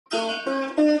హరి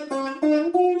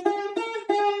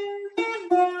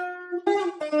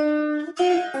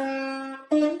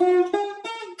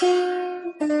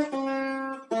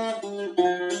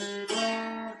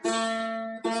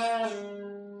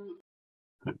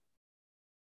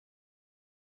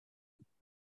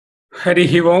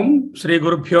ఓం శ్రీ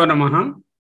గురుభ్యో నమః.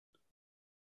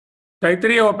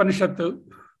 తైత్తిరీయ ఉపనిషత్తు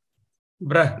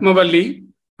బ్రహ్మ వల్లి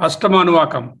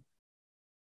అష్టమానువాకం.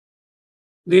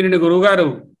 దీనిని గురువుగారు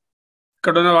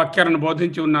ఇక్కడున్న వాక్యాలను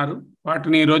బోధించి ఉన్నారు.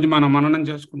 వాటిని ఈరోజు మనం మననం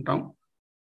చేసుకుంటాం.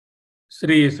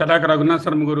 శ్రీ సడాక రఘునాథ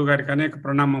శర్మ గురువు గారికి అనేక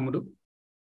ప్రణామములు.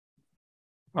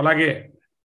 అలాగే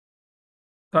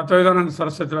తత్వవేదానంద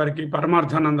సరస్వతి వారికి,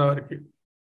 పరమార్థానంద వారికి,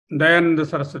 దయానంద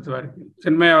సరస్వతి వారికి,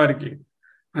 చిన్మయ వారికి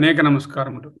అనేక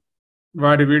నమస్కారములు.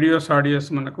 వారి వీడియోస్, ఆడియోస్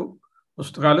మనకు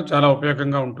పుస్తకాలు చాలా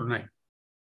ఉపయోగంగా ఉంటున్నాయి.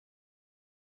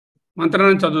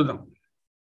 మంత్రాన్ని చదువుదాం.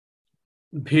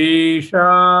 భీషాస్మాద్వాతః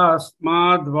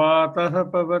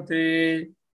పవతే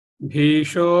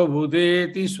భీషో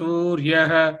ఉదేతి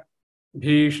సూర్యః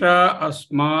భీషా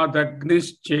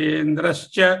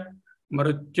అస్మాదగ్నిశ్చేంద్రశ్చ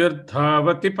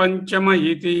మృత్యుర్ధావతి పంచమ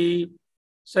ఇతి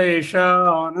సైషా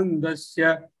ఆనందస్య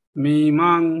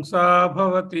మీమాంసా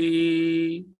భవతి.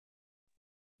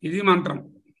 ఇది మంత్రం.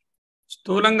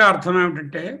 స్థూలంగా అర్థం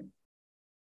ఏమిటంటే,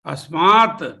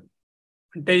 అస్మాత్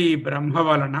అంటే ఈ బ్రహ్మ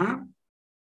వలన,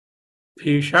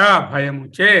 భీష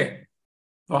భయముచే,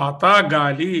 వాత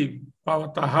గాలి,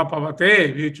 పవతః పవతే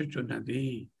వీచుచున్నది.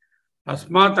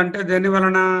 అస్మాత్ అంటే దేని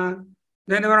వలన?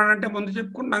 దేని వలన అంటే ముందు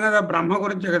చెప్పుకున్నాం కదా, బ్రహ్మ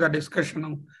గురించే కదా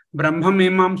డిస్కషను. బ్రహ్మ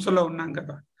మీమాంసలో ఉన్నాం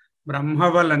కదా. బ్రహ్మ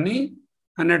వలని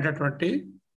అనేటటువంటి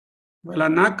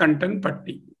వలన కంటెన్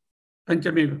పట్టి,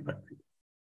 పంచమీ విభక్తి.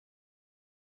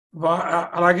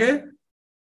 అలాగే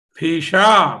భీష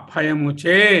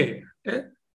భయముచే అంటే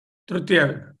తృతీయ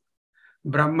విభక్తి.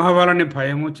 బ్రహ్మ వలని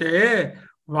భయముచే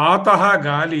వాతః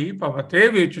గాలి పవతే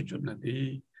వీచుచున్నది.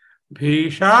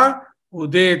 భీష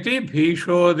ఉదేతి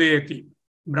భీషోదేతి.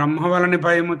 బ్రహ్మ వలని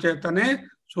భయము చేతనే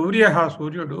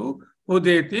సూర్యుడు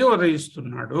ఉదేతి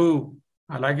ఉదయిస్తున్నాడు.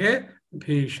 అలాగే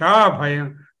భీష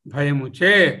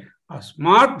భయముచే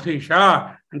అస్మాత్ భీష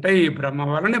అంటే ఈ బ్రహ్మ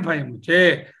వలని భయముచే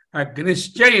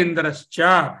అగ్నిశ్చ ఇంద్రశ్చ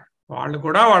వాళ్ళు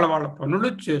కూడా వాళ్ళ పనులు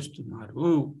చేస్తున్నారు.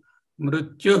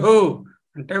 మృత్యు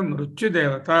అంటే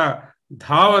మృత్యుదేవత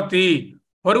ధావతి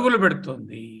పరుగులు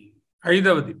పెడుతోంది.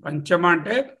 ఐదవది పంచమ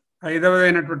అంటే ఐదవది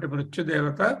అయినటువంటి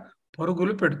మృత్యుదేవత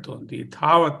పరుగులు పెడుతోంది.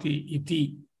 ధావతి ఇతి.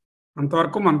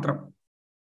 అంతవరకు మంత్రం.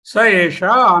 స ఏష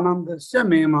ఆనందస్య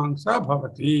మీమాంస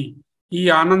భవతి. ఈ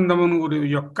ఆనందమును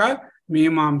యొక్క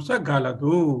మీమాంస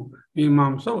గలదు,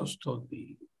 మీమాంస వస్తుంది.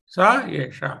 స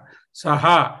ఏష సహ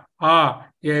ఆ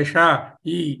ఏష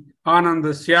ఈ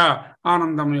ఆనందస్య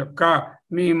ఆనందం యొక్క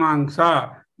మీమాంస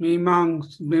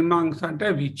మీమాంస అంటే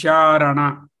విచారణ.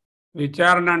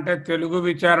 విచారణ అంటే తెలుగు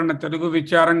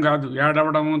విచారం కాదు.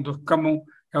 ఏడవడము, దుఃఖము,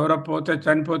 ఎవరో పోతే,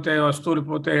 చనిపోతే, వస్తువులు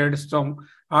పోతే ఏడుస్తాం,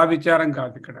 ఆ విచారం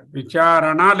కాదు. ఇక్కడ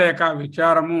విచారణ లేక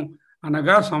విచారము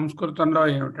అనగా సంస్కృతంలో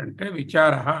ఏమిటంటే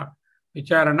విచారణ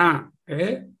అంటే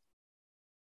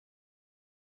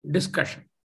డిస్కషన్,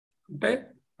 అంటే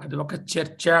అది ఒక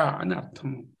చర్చ అని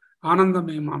అర్థము. ఆనంద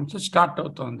మీమాంస స్టార్ట్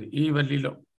అవుతోంది ఈ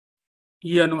వల్లిలో,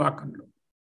 ఈ అనువాకంలో.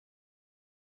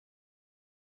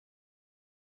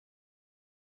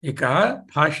 ఇక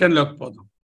భాష్యంలోకి పోదాం.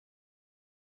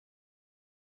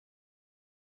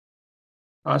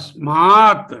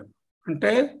 అస్మాత్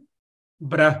అంటే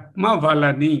బ్రహ్మ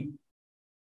వలని,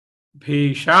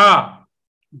 భీష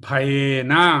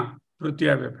భయేన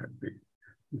తృతీయ విభక్తి.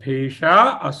 భీష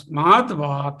అస్మాత్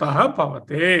వాతః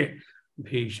పవతే.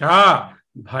 భీష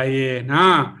భయేన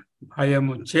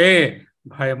భయముచే,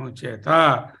 భయము చేత.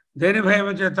 దేని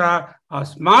భయము చేత?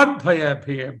 అస్మాత్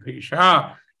భీష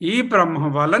ఈ బ్రహ్మ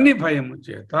వలని భయము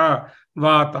చేత.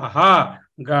 వాతః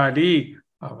గాలి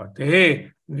పవతే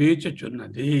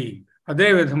వీచుచున్నది. అదే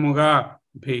విధముగా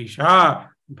భీష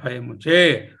భయముచే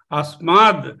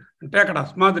అస్మాద్ అంటే అక్కడ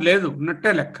అస్మాద్ లేదు,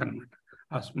 ఉన్నట్టే లెక్క అన్నమాట.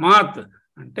 అస్మాత్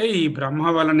అంటే ఈ బ్రహ్మ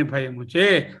వలని భయముచే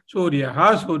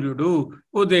సూర్యుడు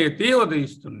ఉదేతి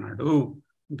ఉదయిస్తున్నాడు.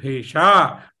 భీష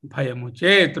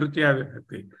భయముచే తృతీయ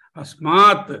విభక్తి.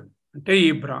 అస్మాత్ అంటే ఈ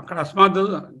అక్కడ అస్మాత్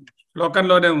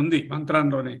శ్లోకంలోనే ఉంది,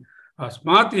 మంత్రంలోనే.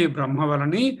 అస్మాత్ ఈ బ్రహ్మ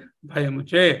వలని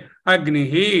భయముచే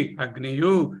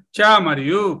అగ్నియు చ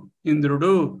మరియు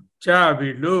ఇంద్రుడు చ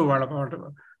వీళ్ళు వాళ్ళ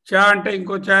చ అంటే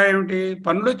ఇంకో చ ఏమిటి?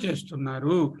 పనులు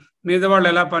చేస్తున్నారు. మీద వాళ్ళు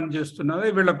ఎలా పని చేస్తున్నారో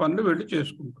వీళ్ళ పనులు వీళ్ళు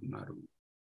చేసుకుంటున్నారు.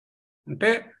 అంటే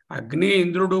అగ్ని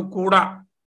ఇంద్రుడు కూడా,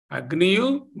 అగ్నియు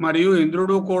మరియు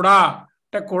ఇంద్రుడు కూడా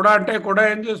అంటే కూడా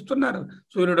ఏం చేస్తున్నారు?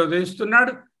 సూర్యుడు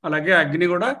ఉదయిస్తున్నాడు, అలాగే అగ్ని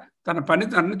కూడా తన పని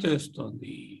తను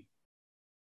చేస్తోంది.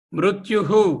 మృత్యు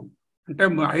అంటే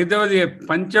ఐదవది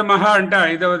పంచమః అంటే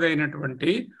ఐదవది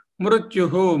అయినటువంటి మృత్యు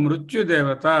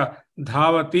మృత్యుదేవత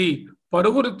ధావతి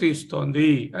పరుగులు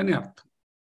తీస్తోంది అని అర్థం.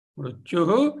 మృత్యు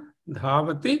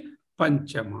ధావతి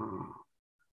పంచమ.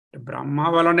 బ్రహ్మ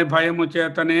వలన భయము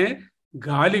చేతనే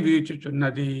గాలి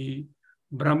వీచుచున్నది,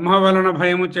 బ్రహ్మ వలన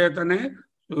భయము చేతనే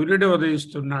సూర్యుడు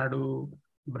ఉదయిస్తున్నాడు,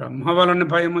 బ్రహ్మ వలన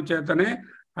భయము చేతనే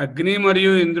అగ్ని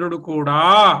మరియు ఇంద్రుడు కూడా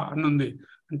అనుంది.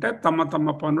 అంటే తమ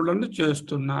తమ పనులను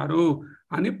చేస్తున్నారు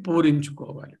అని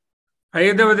పూరించుకోవాలి.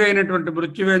 ఐదవది అయినటువంటి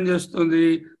మృత్యువు ఏం చేస్తుంది?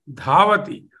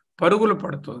 ధావతి పరుగులు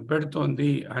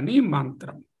పెడుతోంది అని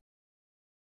మంత్రం.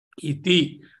 ఇతి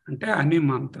అంటే అని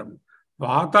మంత్రం.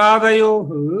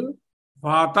 వాతాదయోహ్,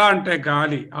 వాత అంటే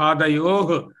గాలి,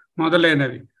 ఆదయోహ్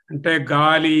మొదలైనవి అంటే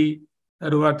గాలి,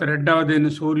 తరువాత రెండవది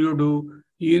సూర్యుడు,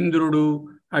 ఇంద్రుడు,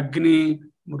 అగ్ని,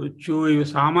 మృత్యు ఇవి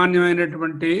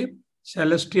సామాన్యమైనటువంటి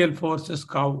సెలెస్టియల్ ఫోర్సెస్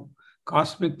కావు,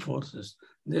 cosmic forces.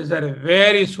 These are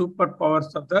very super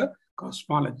powers of the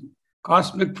cosmology.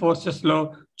 Cosmic forces లో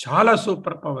చాలా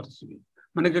సూపర్ పవర్స్ ఇవి.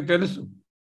 మనకి తెలుసు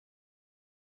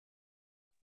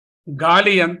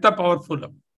గాలి ఎంత పవర్ఫుల్,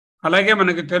 అలాగే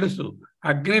మనకి తెలుసు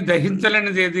అగ్ని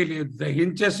దహించలేనిది ఏదీ లేదు.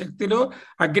 దహించే శక్తిలో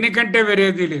అగ్ని కంటే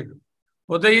వేరేది లేదు.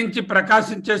 ఉదయించి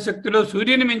ప్రకాశించే శక్తిలో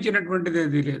సూర్యుని మించినటువంటిది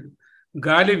ఏదీ లేదు.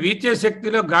 గాలి వీచే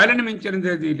శక్తిలో గాలిని మించినది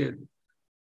ఏదీ లేదు.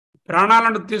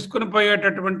 ప్రాణాలను తీసుకుని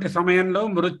పోయేటటువంటి సమయంలో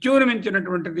మృత్యువుని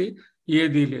మించినటువంటిది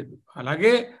ఏదీ లేదు.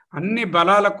 అలాగే అన్ని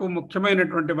బలాలకు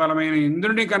ముఖ్యమైనటువంటి బలమైన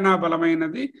ఇంద్రుని కన్నా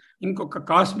బలమైనది ఇంకొక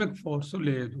కాస్మిక్ ఫోర్సు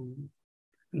లేదు.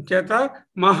 చేత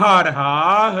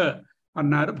మహార్హాహ్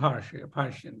అన్నారు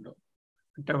భాష్యంలో.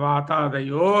 అంటే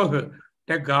వాతాదయోహ్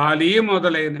అంటే గాలి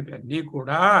మొదలైనవి అన్నీ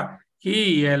కూడా ఈ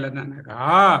ఏలననగా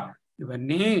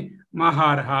ఇవన్నీ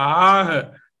మహార్హాహ్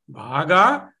బాగా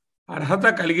అర్హత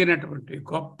కలిగినటువంటి,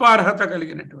 గొప్ప అర్హత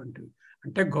కలిగినటువంటివి.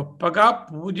 అంటే గొప్పగా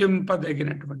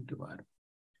పూజింపదగినటువంటి వారు.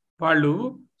 వాళ్ళు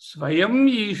స్వయం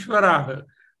ఈశ్వరాహ్,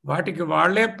 వాటికి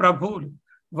వాళ్లే ప్రభువులు.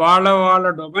 వాళ్ళ వాళ్ళ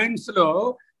డొమైన్స్లో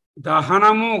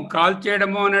దహనము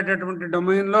కాల్చేయడము అనేటటువంటి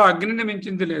డొమైన్లో అగ్నిని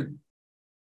మించింది లేదు.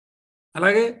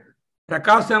 అలాగే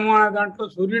ప్రకాశము అనే దాంట్లో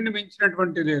సూర్యుడిని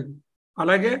మించినటువంటి లేదు.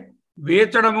 అలాగే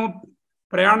వేచడము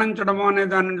ప్రయాణించడము అనే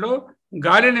దానిలో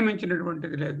గాలిని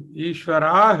మించినటువంటిది లేదు.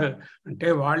 ఈశ్వరాహ్ అంటే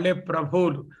వాళ్లే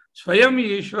ప్రభువులు. స్వయం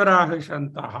ఈశ్వరాహ్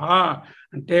శంతః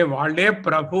అంటే వాళ్లే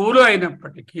ప్రభువులు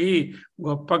అయినప్పటికీ,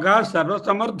 గొప్పగా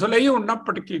సర్వసమర్థులై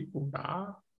ఉన్నప్పటికీ కూడా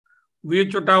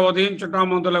వీచుట ఉదయించుట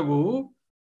మొదలగు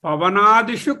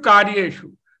పవనాదిషు కార్యేషు,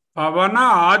 పవన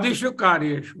ఆదిషు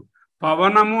కార్యేషు,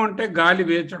 పవనము అంటే గాలి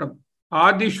వేచడం,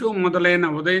 ఆదిషు మొదలైన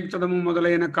ఉదయించడము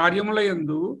మొదలైన కార్యముల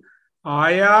యందు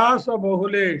ఆయాస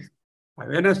బహుళేషు.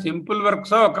 అవైనా సింపుల్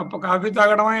వర్క్స్, ఒక కప్పు కాఫీ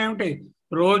తాగడం ఏమిటి?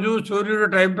 రోజు సూర్యుడు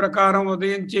టైం ప్రకారం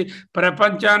ఉదయించి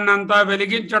ప్రపంచాన్నంతా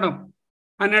వెలిగించడం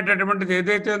అనేటటువంటిది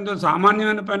ఏదైతే ఉందో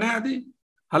సామాన్యమైన పనే అది.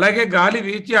 అలాగే గాలి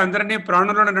వీచి అందరినీ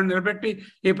ప్రాణులను నిలబెట్టి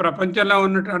ఈ ప్రపంచంలో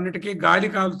ఉన్నటన్నిటికీ గాలి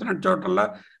కావాల్సిన చోటల్లా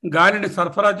గాలిని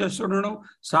సరఫరా చేస్తుండడం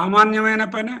సామాన్యమైన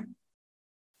పనే.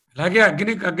 అలాగే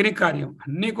అగ్ని కార్యం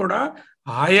అన్నీ కూడా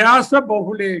ఆయాస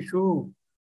బహుళేషు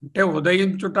అంటే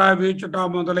ఉదయించుట వీచుట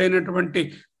మొదలైనటువంటి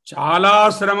చాలా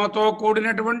శ్రమతో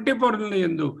కూడినటువంటి పనుల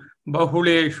యందు,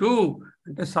 బహుళేషు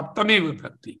అంటే సప్తమి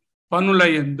విభక్తి, పనుల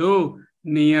యందు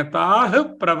నియతాః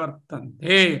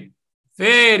ప్రవర్తంతే,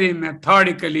 very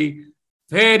methodically,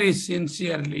 very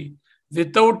sincerely,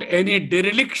 without any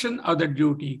dereliction of the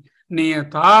duty.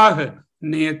 నియతాః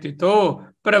నియతితో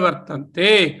ప్రవర్తంతే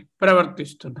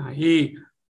ప్రవర్తిస్తున్నాయి,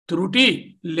 త్రుటి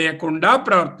లేకుండా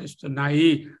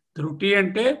ప్రవర్తిస్తున్నాయి. త్రుటి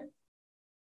అంటే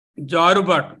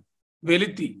జారుబాటు,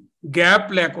 వెలితి, గ్యాప్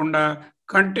లేకుండా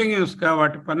కంటిన్యూస్గా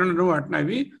వాటి పనులను వాటిని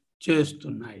అవి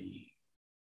చేస్తున్నాయి.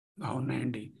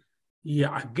 అవునండి, ఈ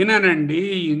అగ్ని అనండి,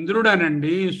 ఇంద్రుడు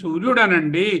అనండి, సూర్యుడు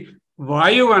అనండి,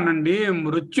 వాయువు అనండి,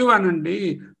 మృత్యువు అనండి.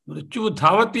 మృత్యువు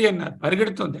ధావతి అన్నారు,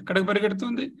 పరిగెడుతుంది. ఎక్కడికి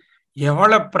పరిగెడుతుంది?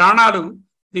 ఎవళ్ళ ప్రాణాలు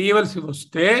తీయవలసి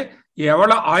వస్తే,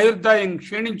 ఎవళ్ళ ఆయుర్దాయం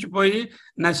క్షీణించిపోయి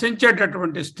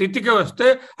నశించేటటువంటి స్థితికి వస్తే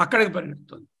అక్కడికి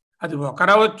పరిగెడుతుంది. అది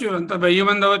ఒకరవచ్చు, ఎంత 1000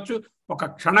 మంది అవ్వచ్చు. ఒక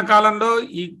క్షణకాలంలో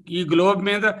ఈ గ్లోబ్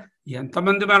మీద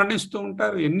ఎంతమంది మరణిస్తూ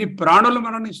ఉంటారు, ఎన్ని ప్రాణులు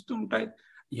మరణిస్తూ ఉంటాయి.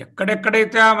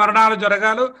 ఎక్కడెక్కడైతే ఆ మరణాలు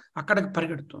జరగాలో అక్కడికి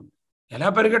పరిగెడుతుంది. ఎలా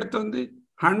పరిగెడుతుంది?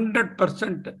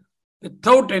 100%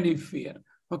 వితౌట్ ఎనీ ఫియర్.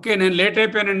 ఓకే, నేను లేట్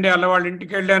అయిపోయానండి, అలా వాళ్ళ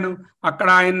ఇంటికి వెళ్ళాను, అక్కడ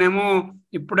ఆయన్నేమో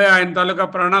ఇప్పుడే ఆయన తాలూకా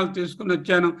ప్రాణాలు తీసుకుని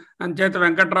వచ్చాను, అంచేత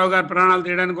వెంకట్రావు గారి ప్రాణాలు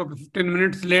తీయడానికి ఒక 15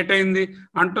 minutes లేట్ అయింది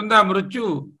అంటుందా మృత్యు?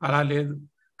 అలా లేదు,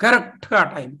 కరెక్ట్గా ఆ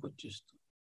టైంకి వచ్చేస్తుంది.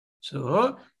 సో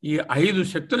ఈ 5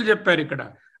 శక్తులు చెప్పారు ఇక్కడ.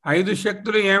 5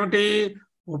 శక్తులు ఏమిటి?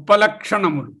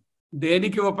 ఉపలక్షణములు.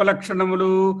 దేనికి ఉపలక్షణములు?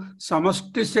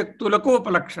 సమష్టి శక్తులకు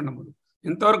ఉపలక్షణములు.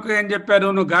 ఇంతవరకు ఏం చెప్పారు?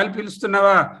 నువ్వు గాలి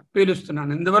పీలుస్తున్నావా?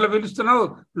 పీలుస్తున్నాను. ఎందువల్ల పీలుస్తున్నావు?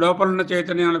 లోపల ఉన్న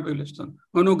చైతన్యం వల్ల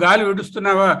పీలుస్తున్నావు. నువ్వు గాలి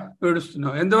విడుస్తున్నావా?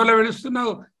 విడుస్తున్నావు. ఎందువల్ల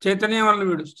విడుస్తున్నావు? చైతన్యం వల్ల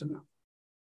విడుస్తున్నావు.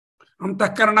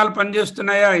 అంతఃకరణాలు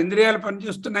పనిచేస్తున్నాయా? ఇంద్రియాలు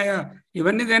పనిచేస్తున్నాయా?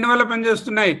 ఇవన్నీ దేనివల్ల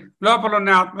పనిచేస్తున్నాయి? లోపల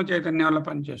ఉన్న ఆత్మ చైతన్యం వల్ల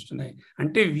పనిచేస్తున్నాయి.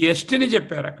 అంటే వ్యష్టిని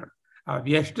చెప్పారు అక్కడ. ఆ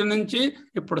వ్యష్టి నుంచి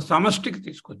ఇప్పుడు సమష్టికి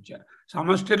తీసుకొచ్చారు.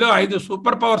 సమష్టిలో 5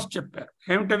 సూపర్ పవర్స్ చెప్పారు.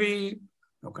 ఏమిటవి?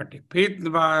 ఒకటి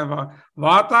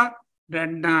వాత,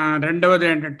 రెండవది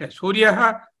ఏంటంటే సూర్య,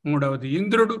 మూడవది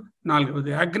ఇంద్రుడు,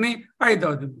 నాలుగవది అగ్ని,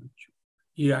 ఐదవది మృత్యు.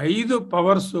 ఈ 5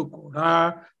 పవర్స్ కూడా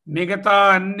మిగతా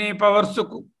అన్ని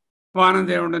పవర్స్కు,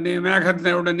 వానదేవుడని,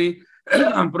 మేఘదేవుడని,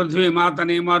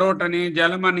 పృథ్వీమాతని, మరోటని,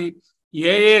 జలమని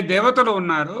ఏ ఏ దేవతలు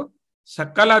ఉన్నారో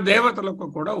సకల దేవతలకు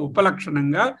కూడా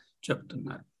ఉపలక్షణంగా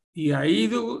చెప్తున్నారు. ఈ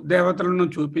 5 దేవతలను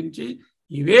చూపించి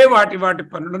ఇవే వాటి వాటి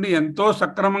పనులను ఎంతో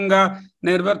సక్రమంగా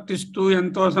నిర్వర్తిస్తూ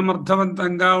ఎంతో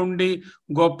సమర్థవంతంగా ఉండి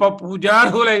గొప్ప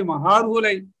పూజార్హులై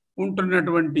మహార్హులై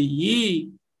ఉంటున్నటువంటి ఈ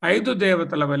 5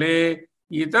 దేవతల వలె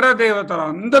ఇతర దేవతలు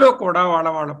అందరూ కూడా వాళ్ళ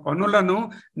వాళ్ళ పనులను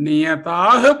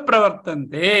నియతాహ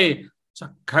ప్రవర్తంతే,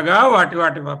 చక్కగా వాటి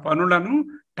వాటి పనులను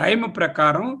టైం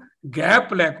ప్రకారం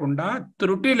గ్యాప్ లేకుండా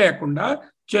త్రుటి లేకుండా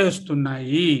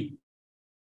చేస్తున్నాయి.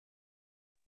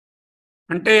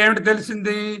 అంటే ఏమిటి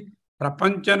తెలిసింది?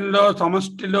 ప్రపంచంలో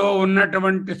సమష్టిలో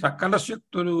ఉన్నటువంటి సకల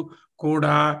శక్తులు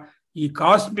కూడా ఈ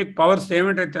కాస్మిక్ పవర్స్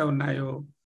ఏమిటైతే ఉన్నాయో,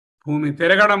 భూమి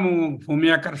తిరగడము, భూమి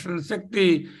ఆకర్షణ శక్తి,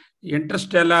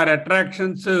 Interstellar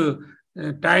attractions,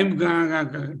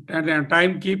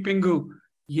 time keeping,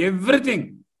 everything,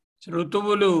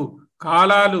 ఋతువులు,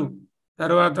 కాలాలు,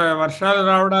 తర్వాత వర్షాలు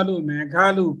రావడాలు,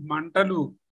 మేఘాలు, మంటలు,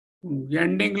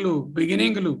 ఎండింగ్లు,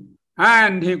 బిగినింగ్లు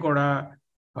అన్నీ కూడా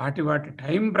వాటి వాటి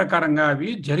టైం ప్రకారంగా అవి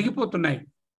జరిగిపోతున్నాయి.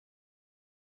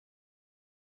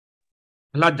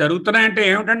 అలా జరుగుతున్నాయంటే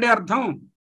ఏమిటండి అర్థం?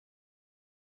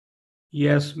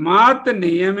 యస్మాత్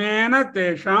నియమేన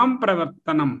తేషాం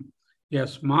ప్రవర్తనం.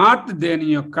 యస్మాత్ దేని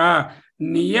యొక్క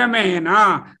నియమేన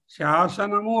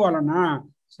శాసనము వలన,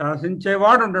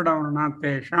 శాసించేవాడు ఉండడం వలన,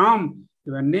 తేషాం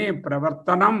ఇవన్నీ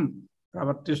ప్రవర్తనం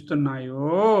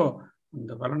ప్రవర్తిస్తున్నాయో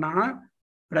అందువలన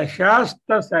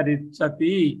ప్రశాస్త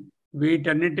సరిత్సతి,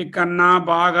 వీటన్నిటికన్నా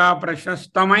బాగా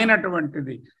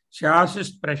ప్రశస్తమైనటువంటిది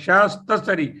ప్రశాస్త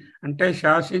సరి అంటే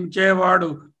శాసించేవాడు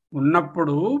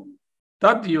ఉన్నప్పుడు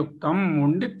తద్యుక్తం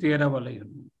ఉండి తీరవలేను.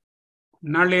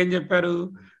 ఇన్నాళ్ళు ఏం చెప్పారు?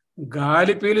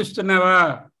 గాలి పీలుస్తున్నావా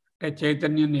అంటే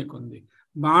చైతన్యం నీకుంది,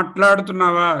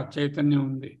 మాట్లాడుతున్నావా చైతన్యం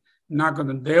ఉంది, నాకు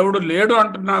దేవుడు లేడు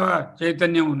అంటున్నావా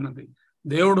చైతన్యం ఉన్నది,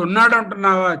 దేవుడు ఉన్నాడు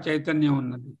అంటున్నావా చైతన్యం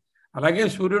ఉన్నది, అలాగే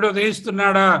సూర్యుడు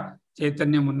ఉదయిస్తున్నాడా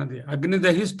చైతన్యం ఉన్నది, అగ్ని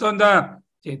దహిస్తోందా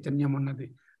చైతన్యం ఉన్నది.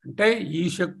 అంటే ఈ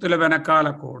శక్తుల వెనకాల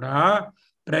కూడా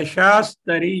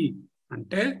ప్రశాస్తరి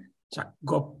అంటే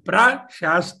గొప్ప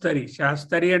శాస్తరి,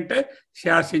 శాస్తరి అంటే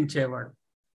శాసించేవాడు,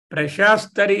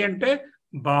 ప్రశాస్తరి అంటే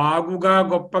బాగుగా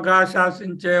గొప్పగా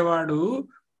శాసించేవాడు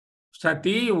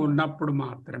సతీ ఉన్నప్పుడు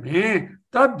మాత్రమే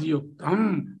తద్యుక్తం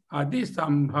అది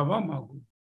సంభవమగు.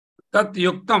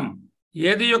 తద్యుక్తం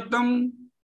ఏది యుక్తం?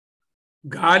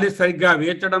 గాలి సరిగ్గా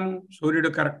వేచడము, సూర్యుడు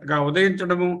కరెక్ట్గా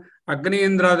ఉదయించడము, అగ్ని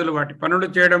ఇంద్రాదులు వాటి పనులు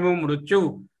చేయడము, మృత్యువు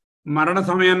మరణ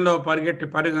సమయంలో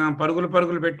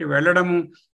పరుగులు పెట్టి వెళ్ళడము,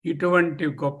 ఇటువంటి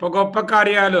గొప్ప గొప్ప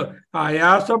కార్యాలు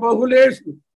ఆయాస బహుళేషు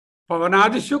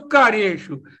పవనాదిషు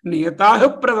కార్యేషు నియతాహ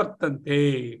ప్రవర్తంతే.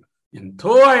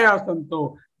 ఎంతో ఆయాసంతో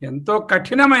ఎంతో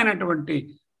కఠినమైనటువంటి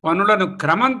పనులను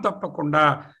క్రమం తప్పకుండా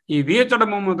ఈ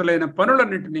వీచడము మొదలైన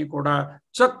పనులన్నింటినీ కూడా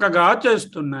చక్కగా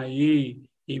చేస్తున్నాయి.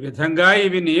 ఈ విధంగా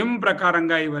ఇవి నియమం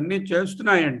ప్రకారంగా ఇవన్నీ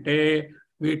చేస్తున్నాయంటే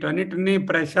వీటన్నిటినీ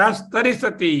ప్రశాస్తరి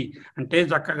సతి అంటే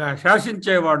చక్కగా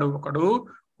శాసించేవాడు ఒకడు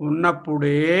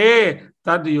ఉన్నప్పుడే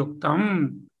తద్యుక్తం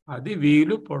అది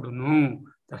వీలు పడును.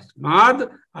 తస్మాత్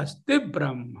అస్తి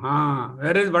బ్రహ్మ.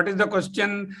 What is the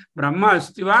question? బ్రహ్మ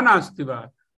అస్తివా నాస్తివా?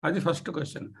 అది ఫస్ట్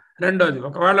క్వశ్చన్. రెండోది,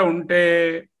 ఒకవేళ ఉంటే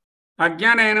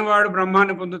అజ్ఞాని అయిన వాడు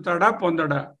బ్రహ్మాన్ని పొందుతాడా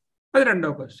పొందడా? అది రెండో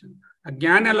క్వశ్చన్.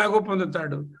 అజ్ఞాని ఎలాగో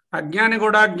పొందుతాడు, అజ్ఞాని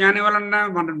కూడా జ్ఞాని వలన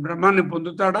మన బ్రహ్మాన్ని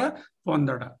పొందుతాడా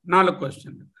పొందడా? 4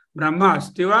 క్వశ్చన్లు. బ్రహ్మ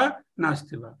అస్తివా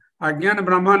నాస్తివా? అజ్ఞాని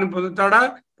బ్రహ్మాన్ని పొందుతాడా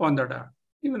పొందడా?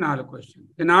 ఇవి 4 క్వశ్చన్.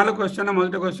 ఈ 4 క్వశ్చన్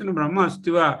మొదటి క్వశ్చన్ బ్రహ్మ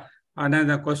అస్తివా అనే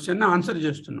క్వశ్చన్ ఆన్సర్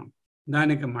చేస్తున్నాం.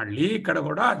 దానికి మళ్ళీ ఇక్కడ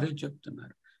కూడా అదే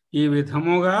చెప్తున్నారు. ఈ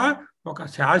విధముగా ఒక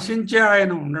శాసించే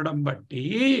ఆయన ఉండడం బట్టి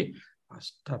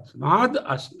తస్మాద్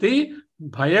అస్తి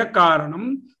భయకారణం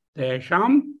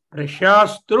తేషాం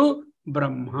ప్రశాస్తృ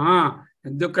బ్రహ్మ.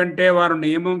 ఎందుకంటే వారు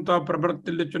నియమంతో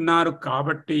ప్రవర్తిల్లుచున్నారు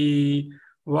కాబట్టి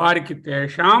వారికి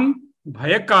తేషాం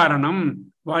భయకారణం,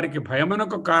 వారికి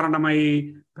భయమునకు కారణమై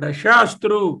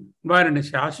ప్రశాస్తృ వారిని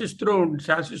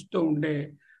శాసిస్తూ ఉండే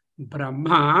బ్రహ్మ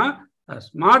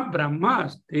తస్మాత్ బ్రహ్మ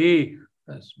అస్తి,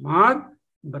 తస్మాత్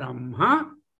బ్రహ్మ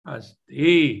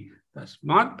అస్తి,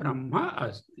 తస్మాత్ బ్రహ్మ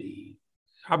అస్తి.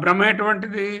 ఆ బ్రహ్మ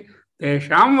ఎటువంటిది?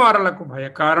 తేషాం వారలకు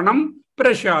భయకారణం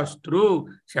ప్రశాస్త్రు,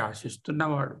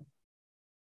 శాసిస్తున్నవాడు.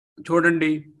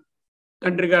 చూడండి,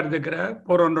 తండ్రి గారి దగ్గర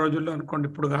పూర్వం రోజుల్లో అనుకోండి,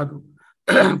 ఇప్పుడు కాదు,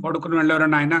 కొడుకుని వెళ్ళారు,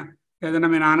 నాయన ఏదైనా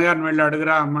మీ నాన్నగారిని వెళ్ళి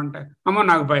అడుగురా అమ్మంటే, అమ్మ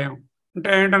నాకు భయం అంటే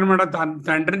ఏంటనమాట?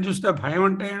 తండ్రిని చూస్తే భయం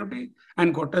అంటే ఏమిటి?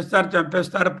 ఆయన కొట్టేస్తారు,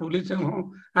 చంపేస్తారు, పులిసింహం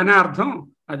అనే అర్థం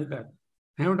అది కాదు.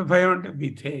 ఏమిటి భయం అంటే?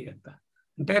 విధేయత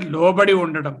అంటే లోబడి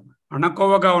ఉండడం,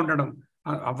 అణకువగా ఉండడం,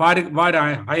 వారి వారి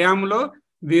హయాంలో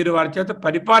వీరు వారి చేత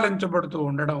పరిపాలించబడుతూ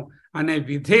ఉండడం అనే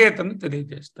విధేయతను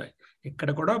తెలియజేస్తాయి. ఇక్కడ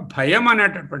కూడా భయం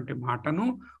అనేటటువంటి మాటను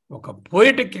ఒక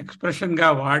పోయిటిక్ ఎక్స్ప్రెషన్గా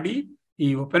వాడి ఈ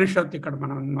ఉపనిషత్తు ఇక్కడ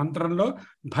మన మంత్రంలో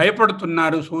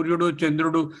భయపడుతున్నారు, సూర్యుడు,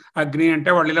 చంద్రుడు, అగ్ని అంటే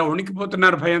వాళ్ళు ఇలా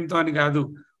వణికిపోతున్నారు భయంతో అని కాదు,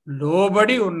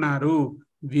 లోబడి ఉన్నారు,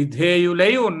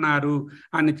 విధేయులై ఉన్నారు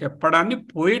అని చెప్పడాన్ని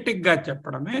పోయిటిక్గా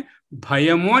చెప్పడమే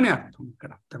భయము అని అర్థం.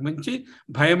 ఇక్కడ అంతకుమించి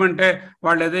భయం అంటే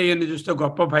వాళ్ళు ఏదో ఈయన చూస్తే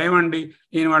గొప్ప భయం అండి,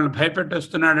 ఈయన వాళ్ళని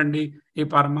భయపెట్టేస్తున్నాడండి, ఈ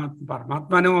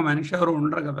పరమాత్మ అనే మనిషి ఎవరు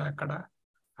ఉండరు కదా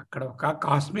అక్కడ ఒక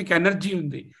కాస్మిక్ ఎనర్జీ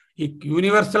ఉంది. ఈ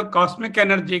యూనివర్సల్ కాస్మిక్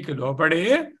ఎనర్జీకి లోబడే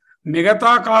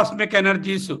మిగతా cosmic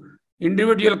energies,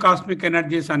 individual cosmic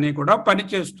energies అన్నీ కూడా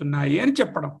పనిచేస్తున్నాయి అని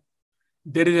చెప్పడం.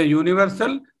 There is a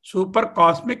universal super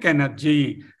cosmic energy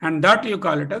and that you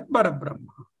call it as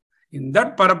Parabrahma. In that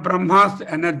Parabrahma's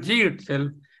energy itself,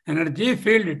 energy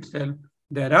field itself,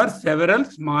 there are several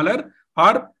smaller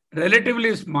or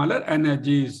relatively smaller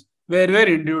energies, where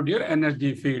individual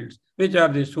energy fields, which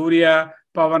are the Surya,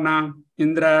 Pavana,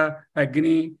 Indra,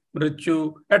 Agni, Mrityu,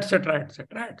 etc., etc.,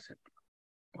 etc.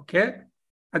 Okay,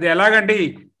 అది ఎలాగండి?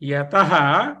 యతః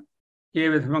ఏ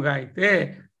విధముగా అయితే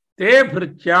తే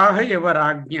భృత్యాః ఇవ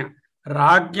రాజ్ఞ,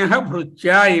 రాజ్ఞః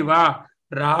భృత్యా ఇవ,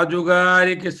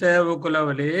 రాజుగారికి సేవకుల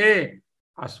వలె,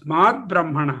 అస్మాత్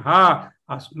బ్రహ్మణః,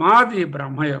 అస్మాత్ ఈ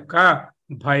బ్రహ్మ యొక్క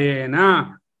భయేన,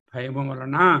 భయము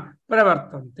వలన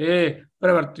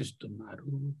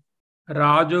ప్రవర్తిస్తున్నారు.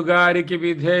 రాజుగారికి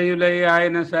విధేయులై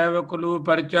ఆయన సేవకులు,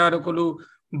 పరిచారకులు,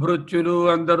 భృత్యులు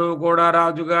అందరూ కూడా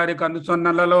రాజుగారి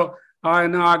కనుసన్నలలో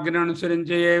ఆయన ఆజ్ఞ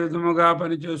అనుసరించి ఏ విధముగా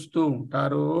పనిచేస్తూ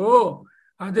ఉంటారో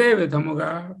అదే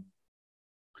విధముగా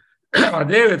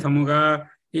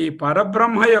ఈ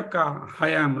పరబ్రహ్మ యొక్క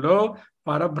హయాంలో,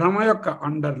 పరబ్రహ్మ యొక్క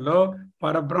అండర్లో,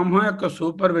 పరబ్రహ్మ యొక్క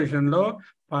సూపర్విజన్లో,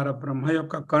 పరబ్రహ్మ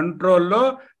యొక్క కంట్రోల్లో,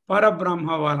 పరబ్రహ్మ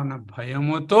వలన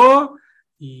భయముతో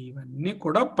ఇవన్నీ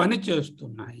కూడా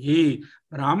పనిచేస్తున్నాయి.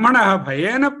 బ్రాహ్మణ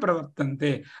భయేన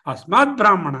ప్రవర్తంతే, అస్మాత్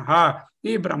బ్రాహ్మణ,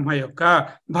 ఈ బ్రహ్మ యొక్క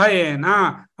భయేన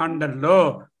అండర్లో,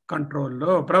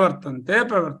 కంట్రోల్లో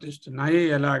ప్రవర్తిస్తున్నాయి.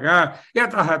 ఎలాగా?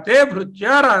 యతః తే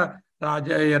భృత్యా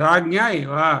రాజ్ఞా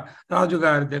ఇవ,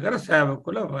 రాజుగారి దగ్గర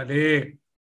సేవకుల వలె.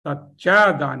 తచ్చ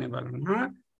దాని వలన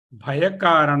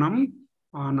భయకారణం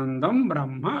ఆనందం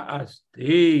బ్రహ్మ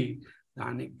అస్తి,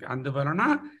 అందువలన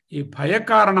ఈ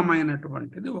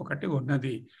భయకారణమైనటువంటిది ఒకటి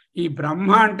ఉన్నది. ఈ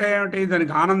బ్రహ్మ అంటే ఏమిటి?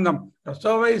 దానికి ఆనందం,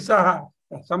 రసోవైసహ,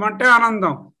 రసం అంటే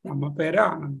ఆనందం, బ్రహ్మ పేరే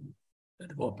ఆనందం.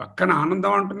 ఓ పక్కన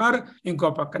ఆనందం అంటున్నారు, ఇంకో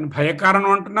పక్కన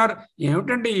భయకారణం అంటున్నారు.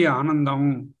 ఏమిటండి ఈ ఆనందం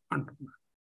అంటున్నారు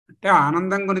అంటే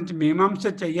ఆనందం గురించి మీమాంస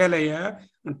చెయ్యాలయ్యా,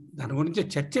 దాని గురించి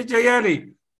చర్చ చేయాలి.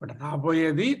 ఇప్పుడు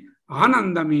రాబోయేది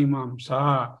ఆనంద మీమాంస.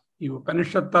 ఈ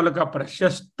ఉపనిషత్తులకు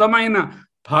ప్రశస్తమైన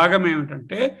భాగం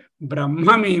ఏమిటంటే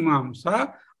బ్రహ్మమీమాంస,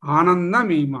 ఆనంద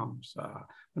మీమాంస.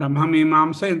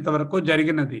 బ్రహ్మమీమాంస ఇంతవరకు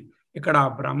జరిగినది. ఇక్కడ ఆ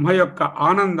బ్రహ్మ యొక్క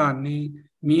ఆనందాన్ని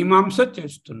మీమాంస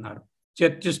చేస్తున్నారు,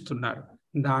 చర్చిస్తున్నారు.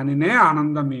 దానినే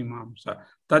ఆనంద మీమాంస.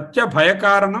 తచ్చ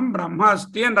భయకారణం బ్రహ్మ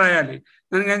అస్తి అని రాయాలి.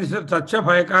 దానికి తచ్చ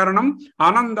భయకారణం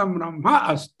ఆనందం బ్రహ్మ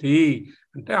అస్తి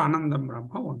అంటే ఆనందం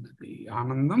బ్రహ్మ ఉన్నది.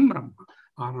 ఆనందం బ్రహ్మ,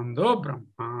 ఆనందో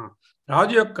బ్రహ్మ.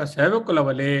 రాజు యొక్క సేవకుల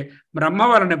వలె బ్రహ్మ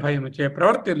వలని భయముచే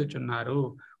ప్రవర్తిల్లుచున్నారు.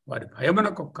 వారి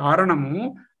భయమునకు కారణము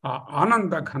ఆ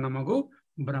ఆనంద ఘనముగు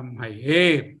బ్రహ్మయే.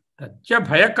 తచ్చ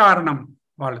భయకారణం,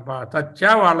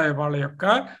 వాళ్ళ యొక్క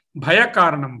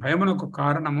భయకారణం, భయమునకు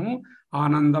కారణము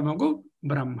ఆనందముగు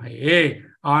బ్రహ్మయే,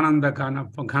 ఆనంద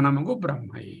ఘనముగు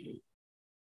బ్రహ్మయే.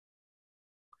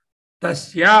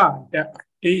 తస్య అంటే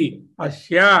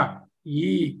అస్య ఈ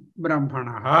బ్రహ్మణ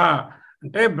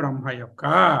అంటే బ్రహ్మ యొక్క,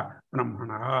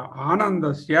 బ్రహ్మణ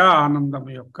ఆనందస్య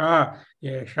ఆనందము యొక్క,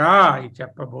 ఏషా ఈ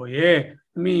చెప్పబోయే,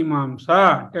 మీమాంస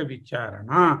అంటే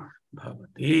విచారణ,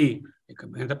 భవతి ఇక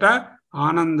మీదట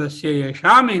ఆనందస్య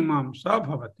ఏషా మీమాంస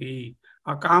భవతి.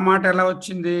 ఆ మాట ఎలా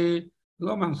వచ్చింది?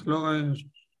 ఇగో మనసులో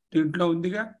దీంట్లో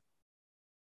ఉందిగా,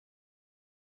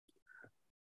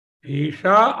 భీష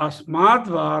అస్మాత్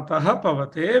వాతః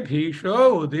పవతే భీషో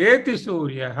ఉదేతి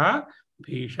సూర్యః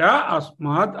భీష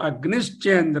అస్మాద్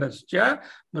అగ్నిశ్చేంద్రశ్చ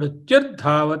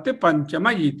మృత్యుర్ధావతి పంచమ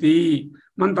ఇతి.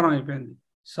 మంత్రం అయిపోయింది.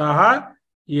 సహ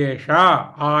ఏష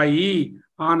ఆయి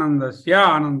ఆనందస్య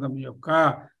ఆనందం యొక్క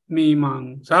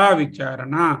మీమాంసా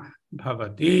విచారణ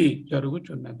భవతి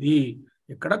జరుగుచున్నది.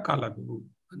 ఇక్కడ కలదు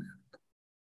అని అర్థం.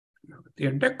 భవతి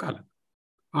అంటే కలదు.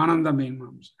 ఆనంద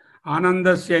మీమాంస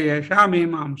ఆనందస్య ఏషా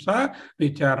మీమాంస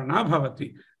విచారణ భవతి.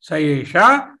 స ఏషా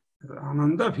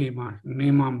ఆనంద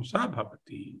మీమాంస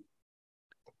భవతి.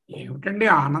 ఏమిటండి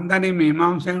ఆనందాన్ని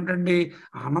మీమాంస ఏమిటండి?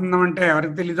 ఆనందం అంటే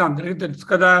ఎవరికి తెలీదు? అందరికీ తెలుసు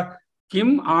కదా. కిం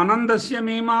ఆనందస్య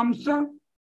మీమాంస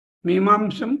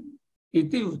మీమాంసం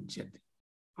ఇది ఉచ్యతే.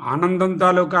 ఆనందం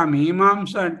తాలూకా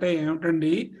మీమాంస అంటే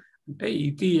ఏమిటండి అంటే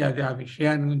ఇది అది ఆ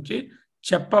విషయాన్ని గురించి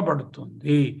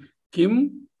చెప్పబడుతుంది. కిం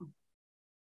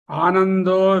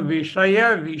ఆనందో విషయ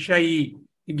విషయి.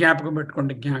 జ్ఞాపకం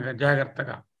పెట్టుకోండి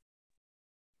జాగ్రత్తగా.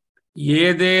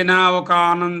 ఏదైనా ఒక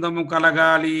ఆనందము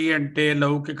కలగాలి అంటే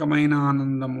లౌకికమైన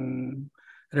ఆనందము,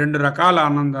 రెండు రకాల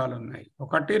ఆనందాలు ఉన్నాయి.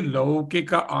 ఒకటి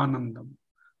లౌకిక ఆనందం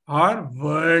are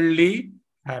worldly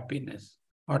happiness,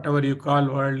 what ever you call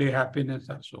worldly happiness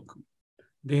are సుఖం.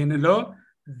 దీనిలో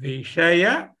విషయ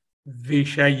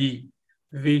విషయి.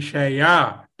 విషయ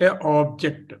అంటే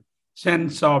object,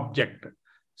 sense object.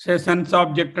 Sense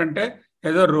object అంటే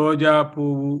ఏదో రోజా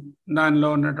పువ్వు దానిలో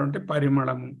ఉన్నటువంటి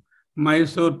పరిమళము,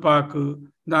 మైసూర్ పాకు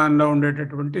దానిలో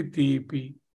ఉండేటటువంటి తీపి,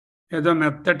 ఏదో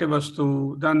మెత్తటి వస్తువు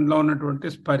దానిలో ఉన్నటువంటి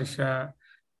స్పర్శ,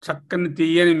 చక్కని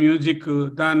తీయని మ్యూజిక్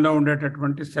దానిలో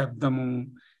ఉండేటటువంటి శబ్దము.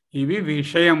 ఇవి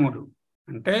విషయములు.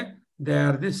 అంటే they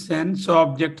are the sense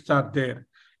objects are there.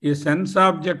 ఈ sense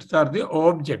objects are the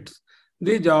objects.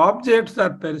 These objects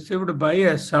are perceived by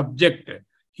a subject.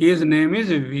 He's name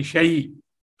is విషయి.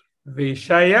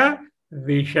 విషయ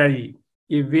విషయి.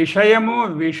 ఈ విషయము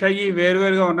విషయి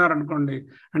వేరువేరుగా ఉన్నారనుకోండి.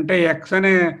 అంటే ఎక్స్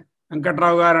అనే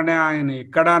వెంకట్రావు గారు అనే ఆయన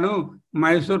ఇక్కడను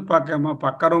మైసూర్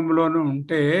పక్క రూమ్లోనూ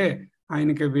ఉంటే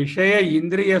ఆయనకి విషయ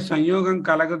ఇంద్రియ సంయోగం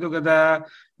కలగదు కదా.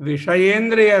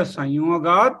 విషయేంద్రియ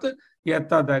సంయోగాత్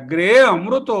యతదగ్రే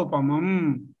అమృతోపమం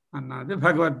అన్నది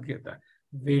భగవద్గీత.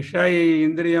 విషయ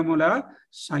ఇంద్రియముల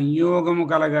సంయోగము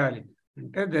కలగాలి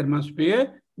అంటే there must be A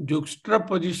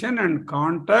juxtaposition and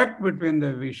contact between the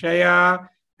Vishaya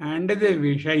and the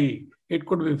Vishayi. It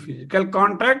could be physical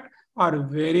contact or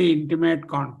very intimate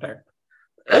contact.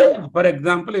 For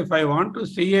example, if I want to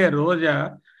see a roja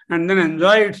and then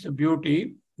enjoy its beauty,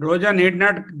 roja need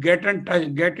not get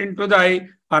into the eye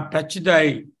or touch the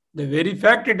eye. The very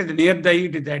fact it is near the eye,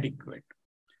 it is adequate.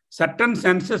 Certain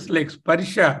senses like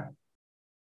sparsha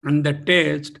and the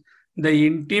taste, the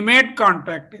intimate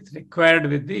contact is required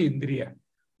with the indriya.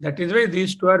 That is why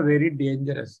these two are very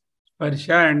dangerous.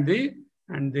 Sparsha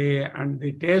and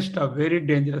the taste are very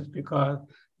dangerous because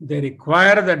they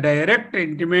require the direct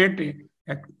intimate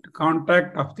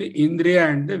contact of the indriya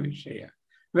and the vishaya.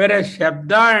 Whereas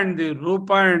shabda and the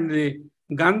rupa and the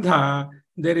gandha,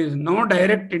 there is no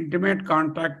direct intimate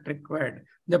contact required.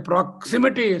 The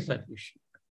proximity is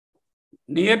sufficient.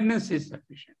 Nearness is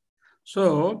sufficient. So,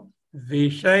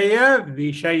 vishaya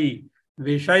vishayi.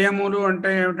 Vishayamulu ante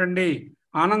ఏమిటండి?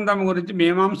 ఆనందం గురించి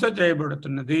మీమాంస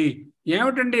చేయబడుతున్నది.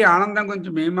 ఏమిటండి ఆనందం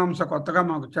గురించి మీమాంస కొత్తగా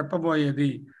మాకు చెప్పబోయేది?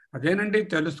 అదేనండి,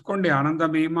 తెలుసుకోండి. ఆనంద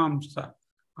మీమాంస.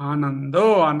 ఆనందో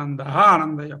ఆనంద,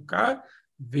 ఆనంద యొక్క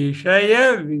విషయ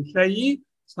విషయి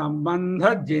సంబంధ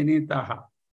జనిత.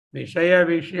 విషయ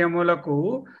విషయములకు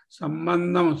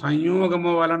సంబంధం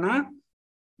సంయోగము వలన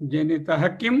జనిత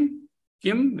కిం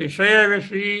కిం విషయ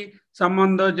విషయి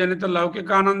సంబంధో జనిత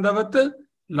లౌకికానందవత్.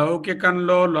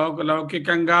 లౌకికంలో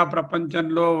లౌకికంగా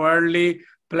ప్రపంచంలో వరల్డ్లీ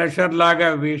ప్లెషర్ లాగా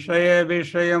విషయ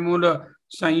విషయముల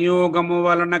సంయోగము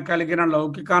వలన కలిగిన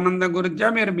లౌకికానందం గురించా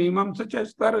మీరు మీమాంస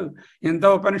చేస్తారు? ఇంత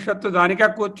ఉపనిషత్తు దానికే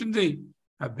కూర్చుంది.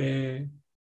 అబ్బే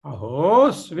అహో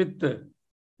స్విత్,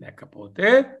 లేకపోతే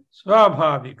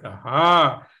స్వాభావిక,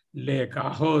 లేక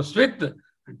అహో స్విత్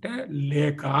అంటే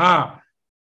లేక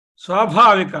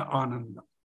స్వాభావిక ఆనందం.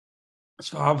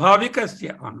 స్వాభావికస్య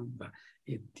ఆనంద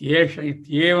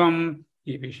ఇత్యేవం.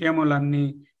 ఈ విషయములన్నీ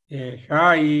ఏషా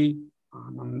ఈ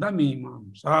ఆనంద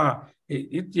మీమాంస.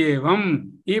 ఇత్యేవం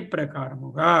ఈ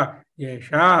ప్రకారముగా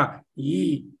ఏషా ఈ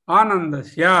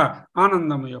ఆనందస్య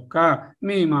ఆనందము యొక్క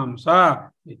మీమాంస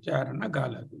విచారణ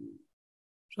గలదు.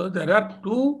 So there are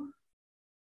two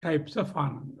types of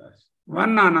ఆనందాస్.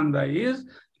 One ఆనంద ఈజ్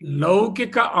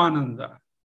లౌకిక ఆనంద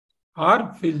ఆర్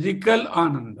ఫిజికల్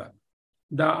ఆనంద.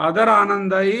 The other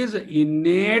Ananda is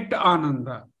innate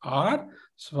Ananda or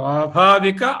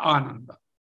Swabhavika Ananda.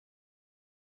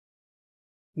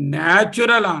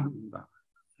 Natural Ananda.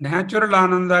 Natural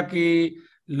Ananda ki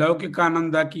Laukika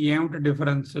Ananda ki ఏమిటి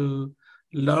difference?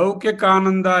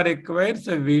 Laukikananda requires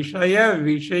a Vishaya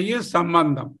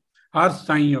Sambandham or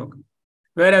Sanyogam.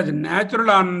 Whereas natural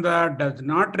Ananda does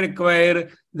not require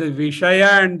the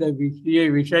Vishaya and the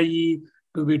Vishayi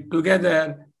to be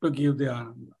together to give the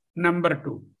Ananda. Number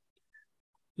 2.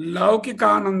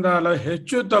 లౌకికానందాలో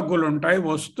హెచ్చు తగ్గులు ఉంటాయి,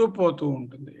 వస్తూ పోతూ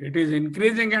ఉంటుంది. It is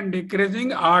increasing and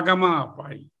decreasing ఆగమ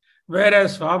అపాయి. వేరే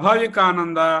స్వాభావిక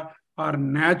ఆనంద are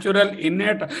natural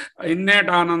innate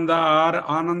ఆనంద ఆర్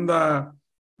ఆనంద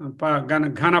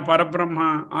ఘన పరబ్రహ్మ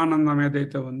ఆనందం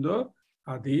ఏదైతే ఉందో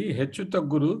అది హెచ్చు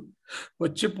తగ్గులు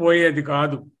వచ్చిపోయేది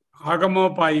కాదు,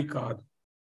 ఆగమోపాయి కాదు.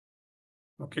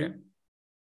 ఓకే,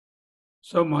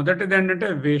 సో మొదటిది ఏంటంటే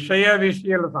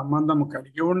విషయాల సంబంధం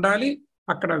కలిగి ఉండాలి,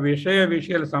 అక్కడ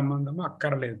విషయాల సంబంధం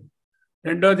అక్కర్లేదు.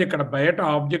 రెండోది ఇక్కడ బయట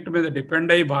ఆబ్జెక్ట్ మీద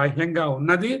డిపెండ్ అయ్యి బాహ్యంగా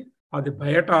ఉన్నది, అది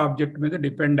బయట ఆబ్జెక్ట్ మీద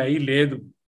డిపెండ్ అయ్యి లేదు.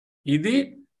 ఇది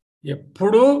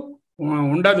ఎప్పుడూ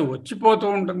ఉండదు, వచ్చిపోతూ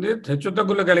ఉంటుంది,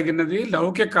 హెచ్చుతగ్గులు కలిగినది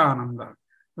లౌకిక ఆనంద.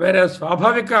 వేరే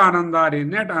స్వాభావిక ఆనంద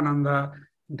ఇన్నేట్ ఆనంద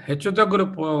హెచ్చుతగ్గులు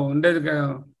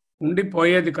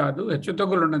ఉండిపోయేది కాదు,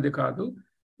 హెచ్చుతగ్గులు ఉన్నది కాదు.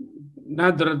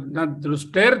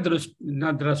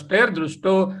 ద్రష్టేర్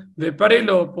దృష్టో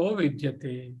విపరిలోపో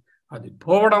విద్యతే. అది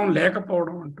పోవడం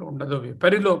లేకపోవడం అంటూ ఉండదు,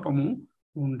 విపరిలోపము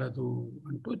ఉండదు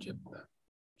అంటూ చెప్తారు.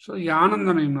 సో ఈ ఆనంద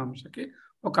మీమాంసకి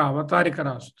ఒక అవతారిక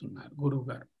రాస్తున్నారు గురువు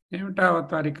గారు. ఏమిటా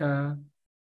అవతారిక?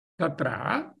 తత్ర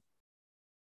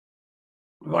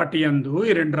వాటి యందు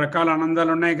ఈ 2 రకాల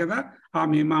ఆనందాలు ఉన్నాయి కదా, ఆ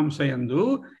మీమాంస యందు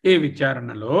ఈ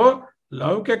విచారణలో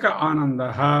లౌకిక ఆనంద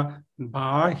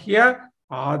బాహ్య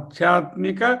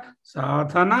ఆధ్యాత్మిక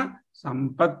సాధన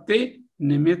సంపత్తి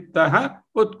నిమిత్త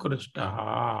ఉత్కృష్ట.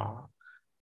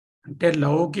 అంటే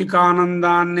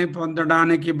లౌకికానందాన్ని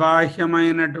పొందడానికి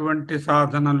బాహ్యమైనటువంటి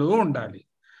సాధనలు ఉండాలి,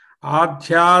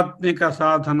 ఆధ్యాత్మిక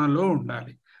సాధనలు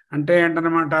ఉండాలి. అంటే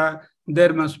ఏంటనమాట,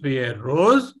 there must be A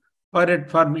rose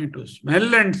for me to smell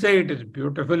and say it is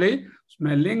beautifully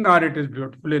smelling or it is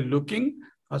beautifully looking.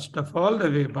 First of all,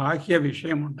 the బాహ్య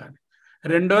విషయం ఉండాలి.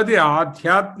 రెండోది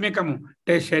ఆధ్యాత్మికము,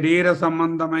 అంటే శరీర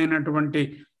సంబంధమైనటువంటి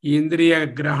ఇంద్రియ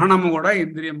గ్రహణము కూడా,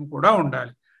 ఇంద్రియము కూడా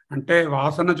ఉండాలి. అంటే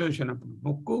వాసన చూసినప్పుడు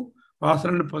ముక్కు,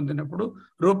 వాసనను పొందినప్పుడు,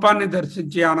 రూపాన్ని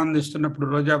దర్శించి ఆనందిస్తున్నప్పుడు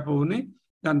రోజా పువ్వుని,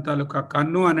 దాని తాలూకా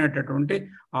కన్ను అనేటటువంటి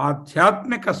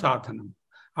ఆధ్యాత్మిక సాధనం.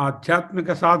 ఆధ్యాత్మిక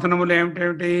సాధనములు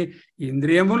ఏమిటేమిటి?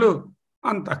 ఇంద్రియములు,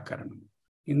 అంతఃకరణము.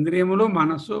 ఇంద్రియములు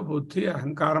మనసు, బుద్ధి,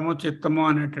 అహంకారము, చిత్తము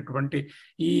అనేటటువంటి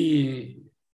ఈ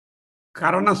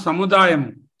కరణ సముదాయము,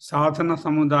 సాధన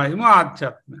సముదాయము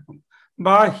ఆధ్యాత్మికం.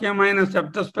 బాహ్యమైన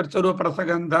శబ్దస్పర్శ రూప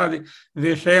రసగంధాది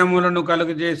విషయములను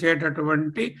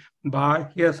కలుగజేసేటటువంటి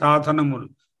బాహ్య సాధనములు,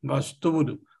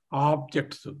 వస్తువులు,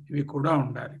 ఆబ్జెక్ట్స్, ఇవి కూడా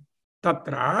ఉండాలి.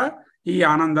 తత్ర ఈ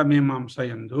ఆనంద మీమాంస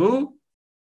యందు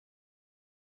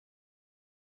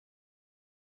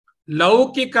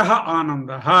లౌకిక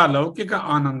ఆనంద, లౌకిక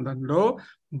ఆనందంలో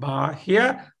బాహ్య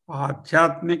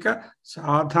ఆధ్యాత్మిక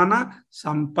సాధన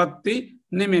సంపత్తి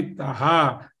నిమిత్త,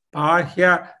 బాహ్య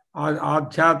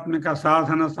ఆధ్యాత్మిక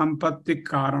సాధన సంపత్తి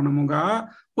కారణముగా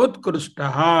ఉత్కృష్ట,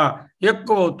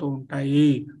 ఎక్కువవుతూ ఉంటాయి,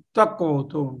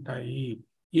 తక్కువవుతూ ఉంటాయి.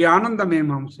 ఈ ఆనంద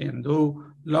మీమాంస యందు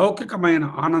లౌకికమైన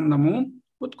ఆనందము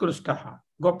ఉత్కృష్ట,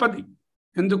 గొప్పది.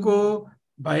 ఎందుకు?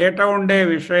 బయట ఉండే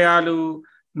విషయాలు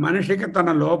మనిషికి తన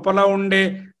లోపల ఉండే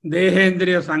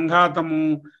దేహేంద్రియ సంఘాతము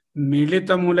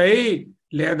మిళితములై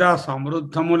లేదా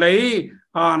సమృద్ధములై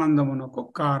ఆనందమునకు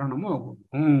కారణము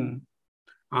అగును.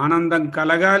 ఆనందం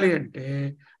కలగాలి అంటే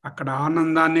అక్కడ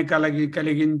ఆనందాన్ని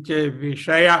కలిగించే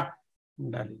విషయ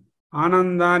ఉండాలి.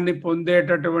 ఆనందాన్ని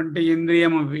పొందేటటువంటి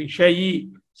ఇంద్రియము విషయి,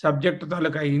 సబ్జెక్టు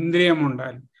తాలూకా ఇంద్రియం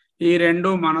ఉండాలి. ఈ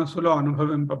 2 మనసులో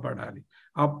అనుభవింపబడాలి.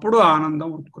 అప్పుడు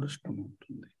ఆనందం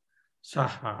ఉత్కృష్టమవుతుంది.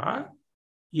 సహా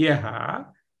యహ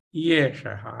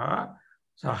ఏషః,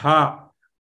 సహా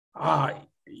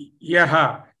యహ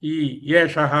ఈ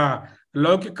ఏషః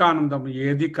లౌకికానందం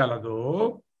ఏది కలదో,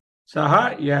 సహ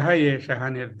యహ ఏషః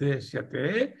నిర్దేశ్యతే.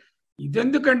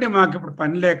 ఇదెందుకంటే మాకు ఇప్పుడు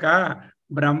పని లేక,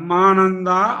 బ్రహ్మానంద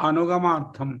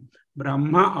అనుగమార్థం,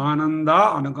 బ్రహ్మ ఆనంద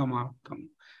అనుగమార్థం.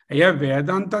 అయ్యా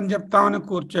వేదాంతం చెప్తామని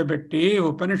కూర్చోబెట్టి,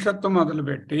 ఉపనిషత్తు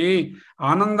మొదలుపెట్టి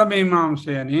ఆనందమీమాంస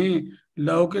అని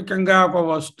లౌకికంగా ఒక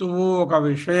వస్తువు, ఒక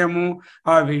విషయము,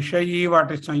 ఆ విషయి,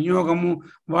 వాటి సంయోగము,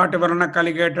 వాటి వలన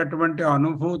కలిగేటటువంటి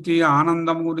అనుభూతి,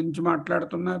 ఆనందం గురించి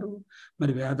మాట్లాడుతున్నారు.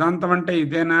 మరి వేదాంతం అంటే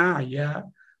ఇదేనా? అయ్యా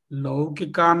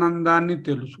లౌకికానందాన్ని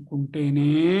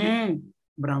తెలుసుకుంటేనే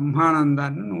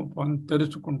బ్రహ్మానందాన్ని నువ్వు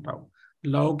తెలుసుకుంటావు.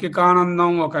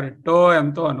 లౌకికానందం ఒక రెట్టో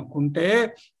ఎంతో అనుకుంటే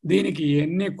దీనికి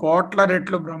ఎన్ని కోట్ల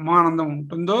రెట్లు బ్రహ్మానందం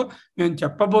ఉంటుందో మేము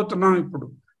చెప్పబోతున్నాం ఇప్పుడు.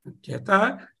 చేత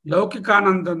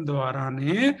లౌకికానందం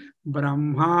ద్వారానే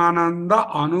బ్రహ్మానంద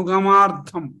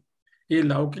అనుగమార్థం, ఈ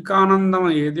లౌకికానందం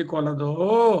ఏది కొలదో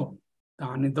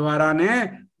దాని ద్వారానే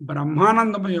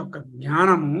బ్రహ్మానందము యొక్క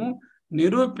జ్ఞానము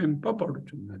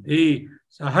నిరూపింపబడుతున్నది.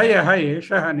 సహయః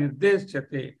ఏషః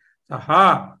నిర్దేశ్యతే, సహా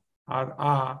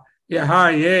యహ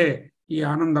ఏ ఈ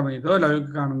ఆనందం ఏదో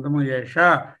లౌకికానందము ఏష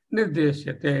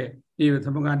నిర్దేశ్యతే ఈ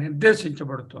విధముగా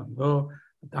నిర్దేశించబడుతుందో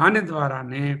దాని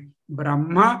ద్వారానే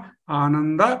బ్రహ్మ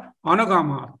ఆనంద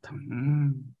అనుగమార్థం.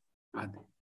 అది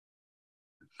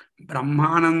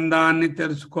బ్రహ్మానందాన్ని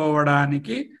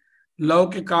తెలుసుకోవడానికి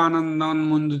లౌకికానందం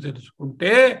ముందు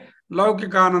తెలుసుకుంటే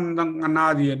లౌకికానందం కన్నా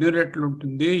అది ఎన్ని రెట్లు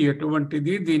ఉంటుంది,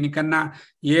 ఎటువంటిది, దీనికన్నా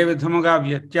ఏ విధముగా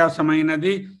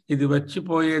వ్యత్యాసమైనది, ఇది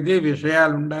వచ్చిపోయేది,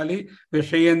 విషయాలు ఉండాలి,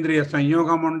 విషయేంద్రియ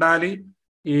సంయోగం ఉండాలి,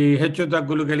 ఈ హెచ్చు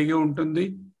తగ్గులు కలిగి ఉంటుంది,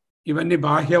 ఇవన్నీ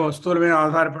బాహ్య వస్తువుల మీద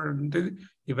ఆధారపడి ఉంటుంది.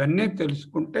 ఇవన్నీ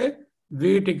తెలుసుకుంటే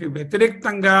వీటికి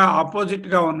వ్యతిరేక్తంగా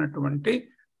ఆపోజిట్గా ఉన్నటువంటి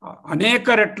అనేక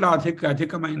రెట్ల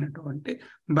అధికమైనటువంటి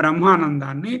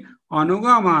బ్రహ్మానందాన్ని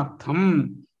అనుగమార్థం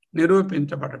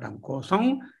నిరూపించబడడం కోసం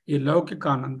ఈ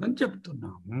లౌకికానందం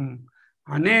చెప్తున్నాము.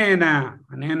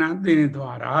 అనేన దీని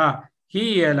ద్వారా హీ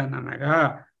ఏలనగా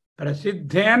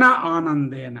ప్రసిద్ధేన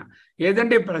ఆనందేన,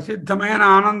 ఏదండి ప్రసిద్ధమైన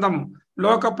ఆనందము,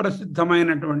 లోక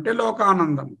ప్రసిద్ధమైనటువంటి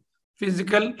లోకానందము,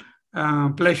 physical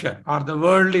pleasure are the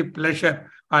worldly pleasure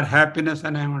are happiness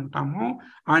అని ఏమంటాము.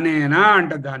 అనేనా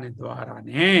అంటే దాని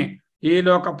ద్వారానే, ఈ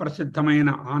లోక ప్రసిద్ధమైన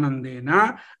ఆనందేన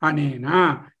అనేనా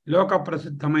లోక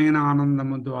ప్రసిద్ధమైన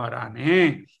ఆనందము ద్వారానే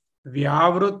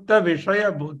వ్యావృత్త విషయ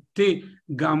బుద్ధి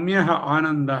గమ్య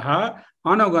ఆనంద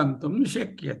అనుగంతుం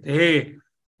శక్యతే.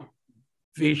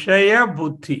 విషయ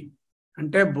బుద్ధి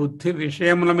అంటే బుద్ధి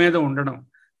విషయముల మీద ఉండడం,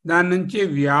 దాని నుంచి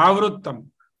వ్యావృత్తం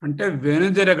అంటే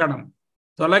వెనుదిరగడం,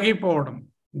 తొలగిపోవడం,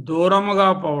 దూరముగా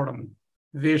పోవడం.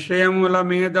 విషయముల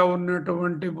మీద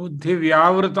ఉన్నటువంటి బుద్ధి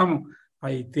వ్యావృతము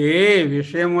అయితే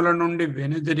విషయముల నుండి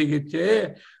వెనుదిరిగితే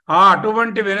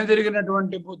అటువంటి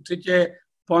వెనుదిరిగినటువంటి బుద్ధిచే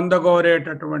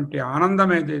పొందగోరేటటువంటి ఆనందం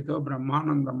ఏదైతే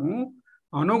బ్రహ్మానందము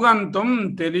అనుగంతం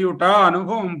తెలియుట,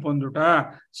 అనుభవం పొందుట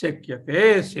శక్యతే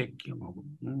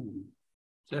శక్యమగును.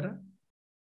 సరే,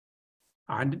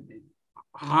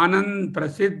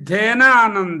 ప్రసిద్ధేన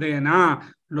ఆనందేన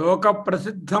లోక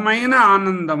ప్రసిద్ధమైన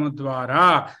ఆనందము ద్వారా,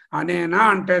 అనేనా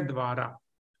అంటే ద్వారా,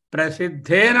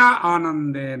 ప్రసిద్ధేన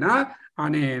ఆనందేన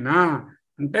అనేనా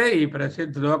అంటే ఈ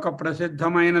లోక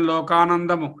ప్రసిద్ధమైన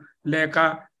లోకానందము లేక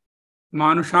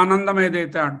మానుషానందం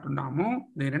ఏదైతే అంటున్నామో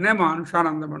దీనినే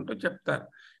మానుషానందం అంటూ చెప్తారు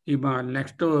ఈ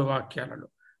నెక్స్ట్ వాక్యాలలో.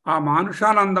 ఆ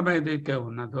మానుషానందం ఏదైతే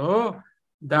ఉన్నదో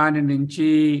దాని నుంచి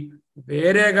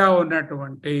వేరేగా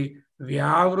ఉన్నటువంటి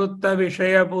వ్యావృత్త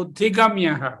విషయ బుద్ధి గమ్య,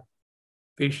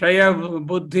 విషయ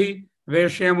బుద్ధి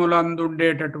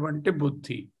విషయములందుండేటటువంటి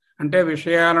బుద్ధి అంటే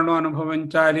విషయాలను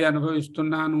అనుభవించాలి,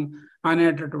 అనుభవిస్తున్నాను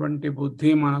అనేటటువంటి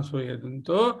బుద్ధి మనసు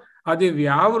ఏదంతో అది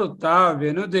వ్యావృత్త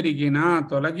వెనుదిరిగిన,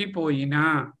 తొలగిపోయిన,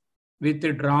 విత్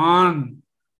డ్రాన్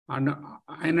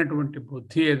అయినటువంటి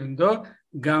బుద్ధి ఏదంతో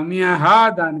గమ్య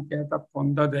దాని చేత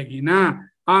పొందదగిన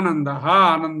ఆనంద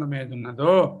ఆనందం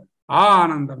ఏదున్నదో ఆ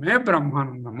ఆనందమే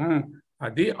బ్రహ్మానందము.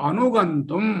 అది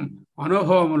అనుగంతం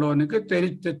అనుభవంలోనికి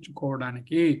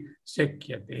తెచ్చుకోవడానికి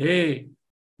శక్యతే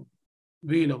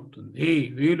వీలవుతుంది,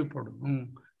 వీలుపడును,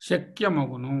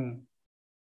 శక్యమగును.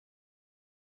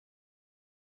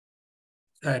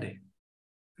 సరే,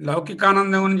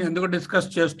 లౌకికానందం గురించి ఎందుకు డిస్కస్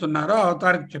చేస్తున్నారో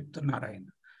అవతారికి చెప్తున్నారు ఆయన.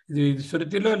 ఇది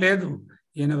శృతిలో లేదు,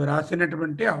 ఈయన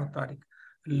వ్రాసినటువంటి అవతారిక.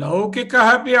 లౌకిక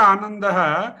అపి ఆనంద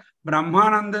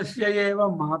బ్రహ్మానందస్య ఏవ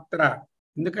మాత్ర.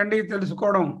 ఎందుకండి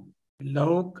తెలుసుకోవడం,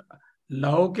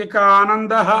 లౌకిక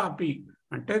ఆనంద అపి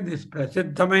అంటే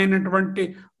ప్రసిద్ధమైనటువంటి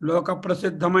లోక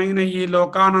ప్రసిద్ధమైన ఈ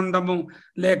లోకానందము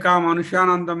లేక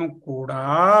మనుష్యానందము కూడా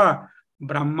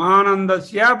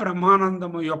బ్రహ్మానందస్య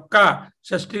బ్రహ్మానందము యొక్క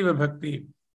షష్ఠీ విభక్తి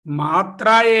మాత్ర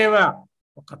ఏవ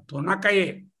ఒక తునకయే.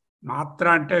 మాత్ర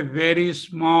అంటే very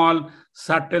small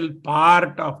subtle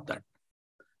part of that,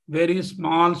 very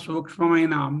small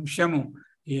సూక్ష్మమైన అంశము.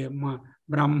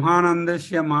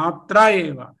 బ్రహ్మానందస్య మాత్ర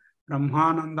ఏవ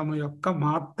బ్రహ్మానందము యొక్క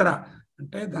మాత్ర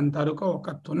అంటే దాని తరుక ఒక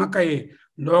తునకయే.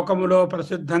 లోకములో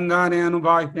ప్రసిద్ధంగానే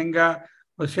అనుబాహ్యంగా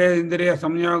విషయేంద్రియ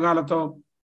సంయోగాలతో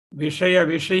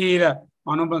విషయీల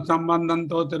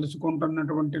సంబంధంతో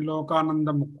తెలుసుకుంటున్నటువంటి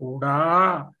లోకానందము కూడా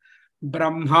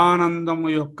బ్రహ్మానందము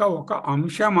యొక్క ఒక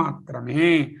అంశ మాత్రమే,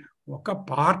 ఒక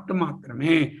పార్ట్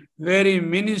మాత్రమే, very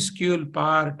minuscule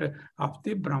part of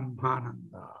the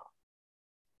Brahmananda.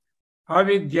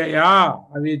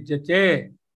 అవిద్యచే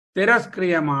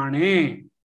తిరస్క్రియమాణే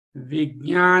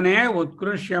విజ్ఞానే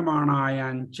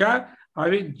ఉత్కృష్యమాణాయాంచ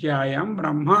అవిద్యాయాం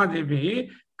బ్రహ్మాదిభిః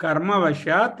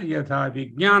కర్మవశాత్ యథా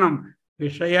విజ్ఞానం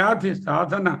విషయాధి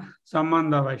సాధన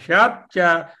సంబంధవశాచ్చ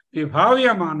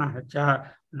విభావ్యమానః చ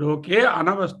లోకే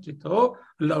అనవస్థితో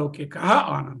లౌకికః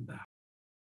ఆనందః.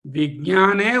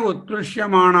 విజ్ఞానే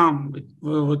ఉత్కృష్యమాణం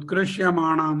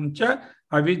చ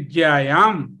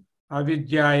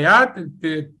అవిద్యాయా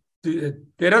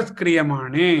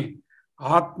తిరస్క్రియమాణే.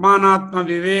 ఆత్మానాత్మ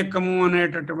వివేకము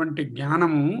అనేటటువంటి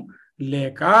జ్ఞానము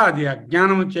లేక అది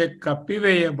అజ్ఞానము చే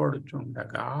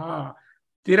కప్పివేయబడుచుండగా,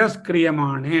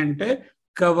 తిరస్క్రియమాణే అంటే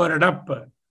కవర్డప్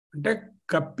అంటే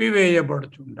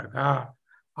కప్పివేయబడుచుండగా,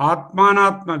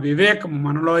 ఆత్మానాత్మ వివేకం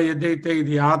మనలో ఏదైతే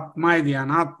ఇది ఆత్మ ఇది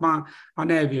అనాత్మ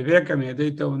అనే వివేకం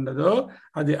ఏదైతే ఉన్నదో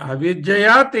అది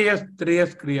అవిద్యయా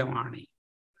తిరస్క్రియమాణి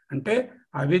అంటే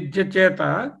అవిద్య చేత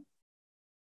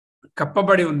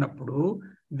కప్పబడి ఉన్నప్పుడు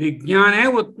విజ్ఞానే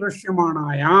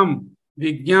ఉత్కృష్యమాణాయాం,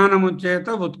 విజ్ఞానము చేత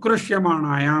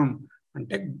ఉత్కృష్యమాణాయాం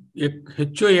అంటే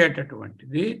హెచ్చు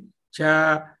అయ్యేటటువంటిది, చ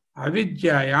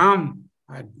అవిద్యాయాం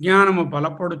అజ్ఞానము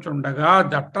బలపడుచుండగా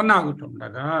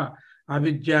దట్టనాగుచుండగా,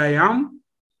 అవిద్యాయాం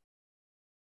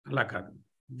అలా కాదు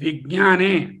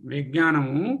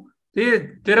విజ్ఞానము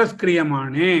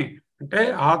తిరస్క్రియమాణే అంటే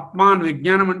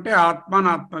విజ్ఞానం అంటే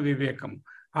ఆత్మానాత్మ వివేకము,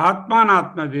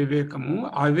 ఆత్మానాత్మ వివేకము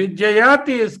అవిద్యయా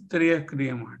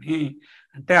తిరస్క్రియమాణి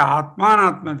అంటే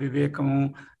ఆత్మానాత్మ వివేకము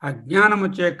అజ్ఞానము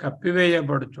చే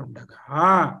కప్పివేయబడుచుండగా,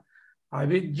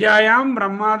 అవిద్యాయాం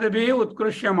బ్రహ్మాదిభి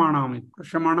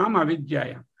ఉత్కృష్యమాణం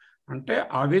అవిద్యాయాం అంటే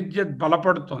అవిద్య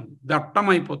బలపడుతోంది,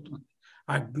 దట్టమైపోతుంది.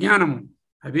 అజ్ఞానము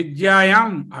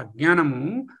అవిద్యాయాం అజ్ఞానము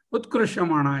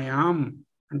ఉత్కృష్యమాణాయాం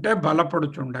అంటే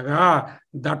బలపడుచుండగా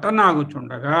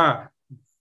దట్టనాగుచుండగా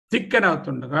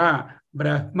తిక్కనవుతుండగా,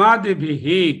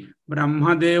 బ్రహ్మాదిభి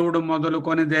బ్రహ్మదేవుడు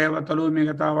మొదలుకొని దేవతలు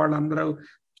మిగతా వాళ్ళందరూ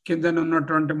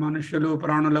కిందనున్నటువంటి మనుష్యులు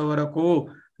ప్రాణుల వరకు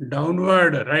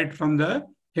డౌన్వర్డ్ రైట్ ఫ్రమ్ ద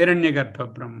హిరణ్యగర్భ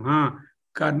బ్రహ్మ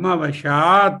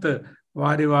కర్మవశాత్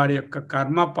వారి యొక్క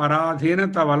కర్మ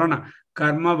పరాధీనత వలన,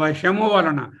 కర్మవశము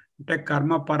వలన అంటే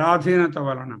కర్మ పరాధీనత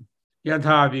వలన,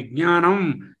 యథా విజ్ఞానం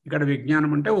ఇక్కడ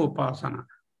విజ్ఞానం అంటే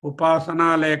ఉపాసన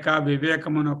లేక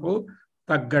వివేకమునకు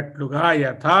తగ్గట్లుగా,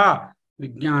 యథా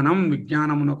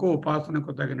విజ్ఞానమునకు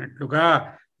ఉపాసనకు తగినట్లుగా,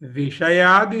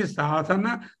 విషయాది సాధన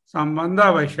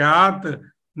సంబంధవశాత్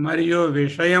మరియు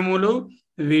విషయములు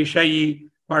విషయి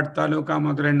వాటి తాలూకా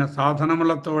మొదలైన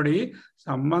సాధనములతోడి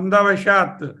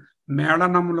సంబంధవశాత్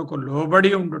మేళనములకు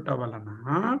లోబడి ఉండుట వలన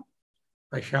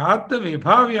వశాత్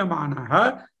విభావ్యమానః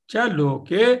చ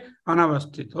లోకే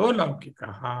అనవస్థితో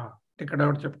లౌకికః. ఇక్కడ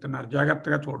ఎవరు చెప్తున్నారు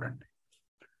జాగ్రత్తగా చూడండి.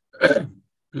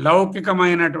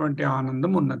 లౌకికమైనటువంటి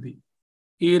ఆనందం ఉన్నది.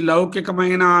 ఈ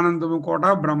లౌకికమైన ఆనందము కూడా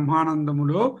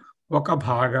బ్రహ్మానందములో ఒక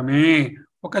భాగమే,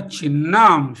 ఒక చిన్న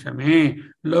అంశమే.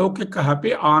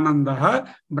 లౌకికఃపి ఆనందః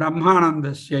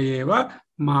బ్రహ్మానందస్య ఏవ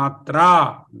మాత్రా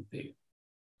అంతే.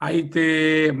 అయితే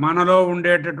మనలో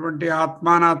ఉండేటటువంటి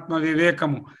ఆత్మానాత్మ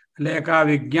వివేకము లేక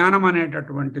విజ్ఞానం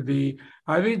అనేటటువంటిది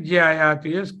అవిద్యయా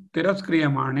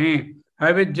తిరస్క్రియమాణే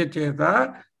అవిద్య చేత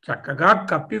చక్కగా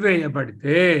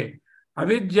కప్పివేయబడితే,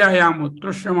 అవిద్యాయాం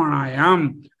ఉత్కృష్యమాణాయాం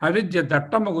అవిద్య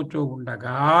దట్టమగుచూ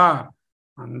ఉండగా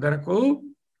అందరకు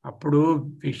అప్పుడు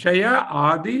విషయ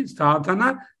ఆది సాధన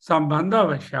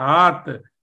సంబంధవశాత్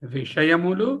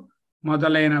విషయములు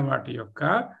మొదలైన వాటి యొక్క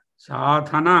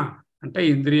సాధన అంటే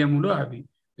ఇంద్రియములు, అవి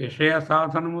విషయ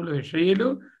సాధనములు విషయులు,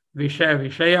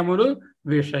 విషయములు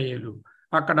విషయులు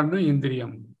అక్కడను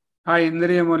ఇంద్రియములు. ఆ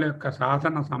ఇంద్రియముల యొక్క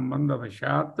సాధన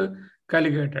సంబంధవశాత్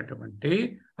కలిగేటటువంటి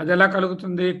అది ఎలా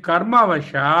కలుగుతుంది?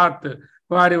 కర్మవశాత్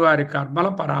వారి కర్మల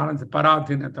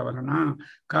పరాధీనత వలన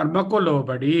కర్మకు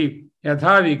లోబడి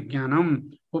యథా విజ్ఞానం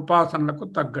ఉపాసనలకు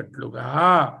తగ్గట్లుగా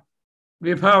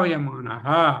విభావ్యమానః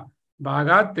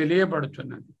బాగా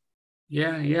తెలియబడుచున్నది.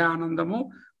 ఏ ఆనందము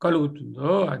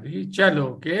కలుగుతుందో అది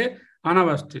చలోకే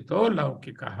అనవస్థితో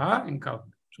లౌకికః. ఇంకా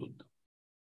చూద్దాం.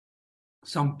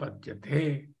 సంపద్యతే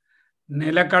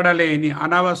నిలకడలేని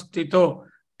అనవస్థితో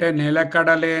అంటే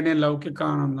నిలకడలేని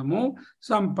లౌకికానందము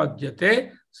సంపద్యతే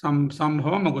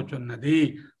సంభవమగుచున్నది,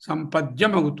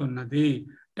 సంపద్యమగుతున్నది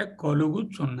అంటే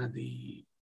కొలుగుచున్నది.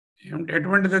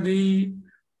 ఎటువంటిది అది?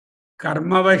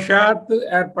 కర్మవశాత్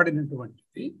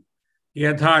ఏర్పడినటువంటిది,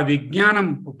 యథా విజ్ఞానం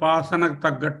ఉపాసనకు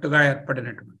తగ్గట్టుగా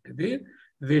ఏర్పడినటువంటిది,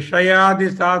 విషయాది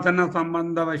సాధన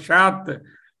సంబంధవశాత్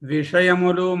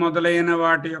విషయములు మొదలైన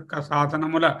వాటి యొక్క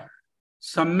సాధనముల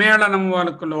సమ్మేళనము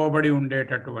వాళ్ళకు లోబడి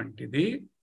ఉండేటటువంటిది.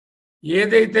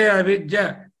 ఏదైతే అవిద్య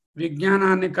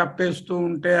విజ్ఞానాన్ని కప్పేస్తూ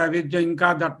ఉంటే అవిద్య ఇంకా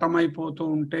దట్టమైపోతూ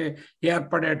ఉంటే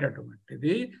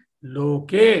ఏర్పడేటటువంటిది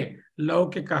లోకే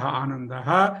లౌకిక ఆనంద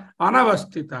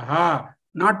అనవస్థిత,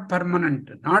 not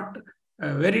permanent, not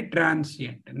very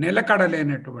transient,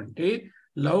 నిలకడలేనటువంటి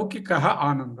లౌకిక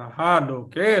ఆనంద,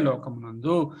 లోకే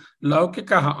లోకమునందు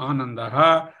లౌకిక ఆనంద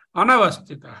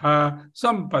అనవస్థిత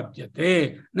సంపద్యతే,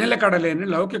 నిలకడలేని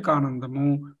లౌకికానందము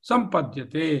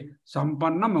సంపద్యతే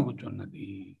సంపన్నమగుచున్నది.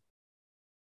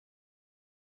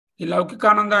 ఈ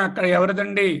లౌకికానందం అక్కడ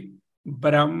ఎవరిదండి?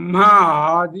 బ్రహ్మ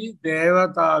ఆది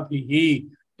దేవతాభి,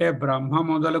 అంటే బ్రహ్మ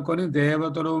మొదలుకొని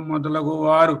దేవతలు మొదలగు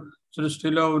వారు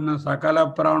సృష్టిలో ఉన్న సకల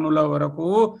ప్రాణుల వరకు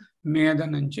మీద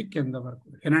నుంచి కింద వరకు,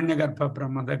 హిరణ్య గర్భ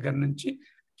బ్రహ్మ దగ్గర నుంచి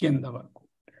కింద వరకు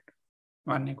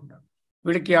అన్నీ కూడా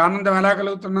వీడికి ఆనందం ఎలా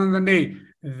కలుగుతున్నదండి?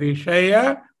 విషయ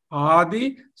ఆది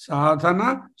సాధన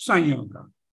సంయోగ,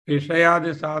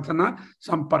 విషయాది సాధన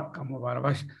సంపర్కము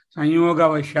సంయోగ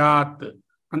వశాత్,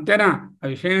 అంతేనా? ఆ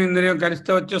విషయం ఇంద్రియం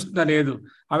కలిస్తే వచ్చేస్తుందా? లేదు.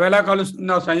 అవి ఎలా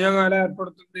కలుస్తుంది? ఆ సంయోగం ఎలా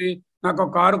ఏర్పడుతుంది? నాకు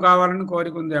కారు కావాలని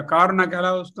కోరిక ఉంది, ఆ కారు నాకు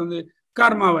ఎలా వస్తుంది?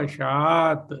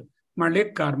 కర్మవశాత్, మళ్ళీ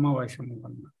కర్మవశము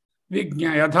వలన.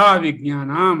 యథా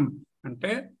విజ్ఞానం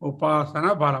అంటే ఉపాసన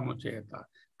బలము చేత,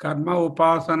 కర్మ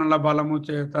ఉపాసనల బలము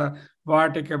చేత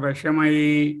వాటికి వశమై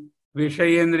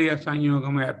విషయేంద్రియ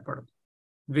సంయోగం ఏర్పడుతుంది.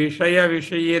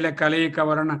 విషయీల కలయిక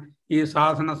వలన, ఈ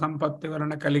సాధన సంపత్తి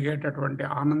వలన కలిగేటటువంటి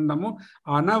ఆనందము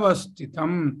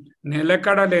అనవస్థితం,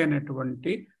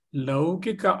 నిలకడలేనటువంటి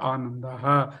లౌకిక ఆనంద,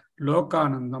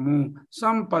 లోకానందము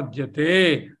సంపద్యతే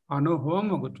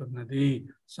అనుభవమగుచున్నది,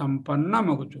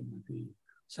 సంపన్నమగుచున్నది.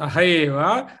 సహైవ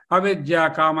అవిద్యా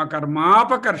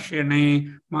కామకర్మాపకర్షణే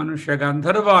మనుష్య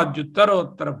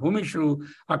గంధర్వాద్యుత్తరోత్తర భూమిషు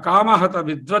అకామహత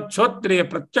విద్వచ్చోత్రియ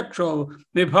ప్రత్యక్షో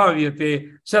విభావ్యతే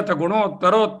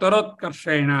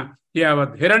శతగుణోత్తరోత్తరోత్కర్షేణ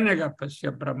యావద్ హిరణ్యగర్భస్య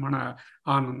బ్రహ్మణ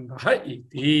ఆనంద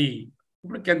ఇది.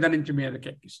 ఇప్పుడు కింద నుంచి మీదకి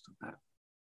ఎక్కిస్తున్నారు.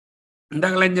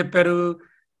 ఇందాకలు ఏం చెప్పారు?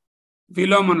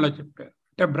 విలోమంలో చెప్పారు.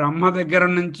 అంటే బ్రహ్మ దగ్గర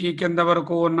నుంచి కింద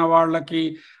వరకు ఉన్న వాళ్ళకి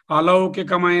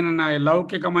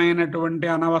లౌకికమైనటువంటి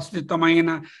అనవస్థితమైన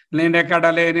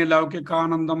నిలకడలేని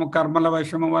లౌకికానందము కర్మల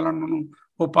వశము వలనను,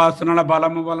 ఉపాసనల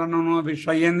బలము వలనను,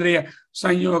 విషయేంద్రియ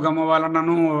సంయోగము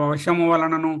వలనను, వశము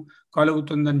వలనను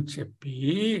కలుగుతుందని చెప్పి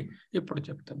ఇప్పుడు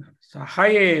చెప్తున్నారు.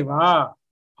 సహయేవా,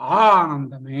 ఆ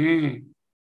ఆనందమే,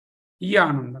 ఈ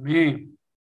ఆనందమే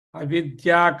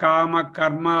అవిద్యా కామ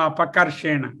కర్మ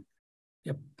అపకర్షేణ.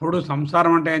 ఎప్పుడు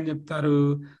సంసారం అంటే ఏం చెప్తారు?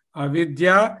 అవిద్య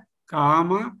కామ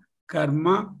కర్మ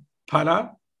ఫల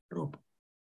రూపం.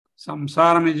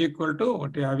 సంసారం ఈజ్ ఈక్వల్ టు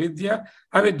ఒకటి అవిద్య,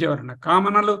 అవిద్య వలన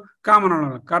కామనలు, కామనల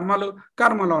వలన కర్మలు,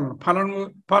 కర్మల వలన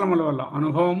ఫలముల వల్ల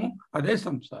అనుభవము, అదే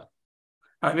సంసారం.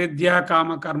 అవిద్య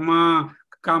కామకర్మ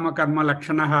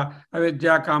లక్షణ,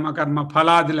 అవిద్యా కామకర్మ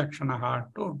ఫలాది లక్షణ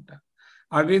అంటూ ఉంటారు.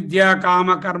 అవిద్యా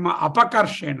కామకర్మ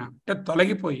అపకర్షణ అంటే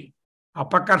తొలగిపోయి,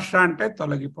 అపకర్ష అంటే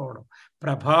తొలగిపోవడం,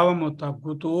 ప్రభావము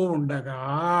తగ్గుతూ ఉండగా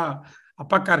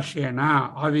అపకర్షణ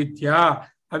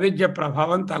అవిద్య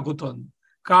ప్రభావం తగ్గుతుంది,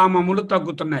 కామములు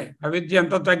తగ్గుతున్నాయి. అవిద్య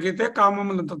ఎంత తగ్గితే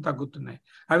కామములు ఎంత తగ్గుతున్నాయి.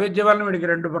 అవిద్య వలన వీడికి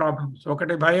రెండు ప్రాబ్లమ్స్,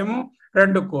 ఒకటి భయము,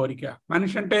 రెండు కోరిక.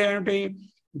 మనిషి అంటే ఏమిటి?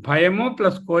 భయము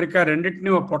ప్లస్ కోరిక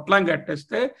రెండింటినీ ఒక పొట్లం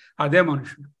కట్టేస్తే అదే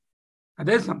మనుషుడు,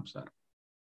 అదే సంసారం.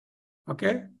 ఓకే,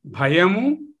 భయము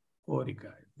కోరిక.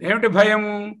 ఏమిటి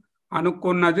భయము?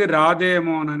 అనుకున్నది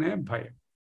రాదేమోననే భయం.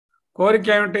 కోరిక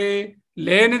ఏమిటి?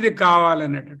 లేనిది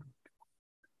కావాలనేటటువంటి,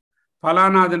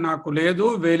 ఫలానాది నాకు లేదు,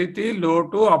 వెలితి,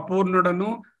 లోటు, అపూర్ణుడను,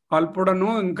 అల్పుడను,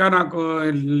 ఇంకా నాకు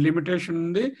లిమిటేషన్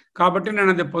ఉంది, కాబట్టి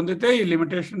నేను అది పొందితే ఈ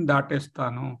లిమిటేషన్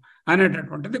దాటేస్తాను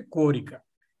అనేటటువంటిది కోరిక.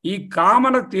 ఈ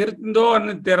కామన తీరుతుందో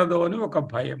అని తీరదో అని ఒక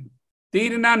భయం,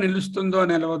 తీరినా నిలుస్తుందో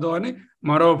నిలవదో అని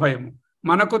మరో భయము,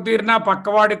 మనకు తీరినా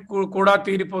పక్కవాడికి కూడా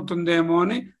తీరిపోతుందేమో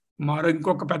అని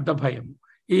ఇంకొక పెద్ద భయం.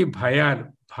 ఈ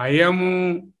భయము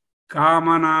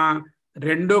కామన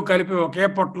రెండూ కలిపి ఒకే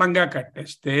పొట్లంగా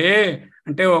కట్టేస్తే,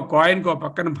 అంటే ఓ కాయిన్కి ఒక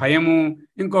పక్కన భయము,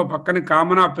 ఇంకో పక్కన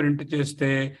కామన ప్రింట్ చేస్తే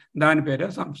దాని పేరే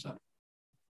సంసారం.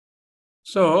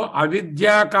 సో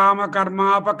అవిద్యా కామ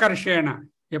కర్మాపకర్షేణ,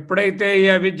 ఎప్పుడైతే ఈ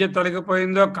అవిద్య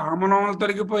తొలగిపోయిందో కామనలు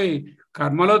తొలగిపోయి,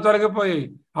 కర్మలు తొలగిపోయి,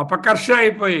 అపకర్ష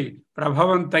అయిపోయి,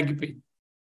 ప్రభావం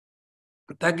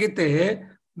తగ్గితే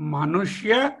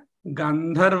మనుష్య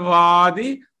గంధర్వాది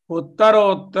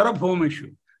ఉత్తరోత్తర భూమిషు,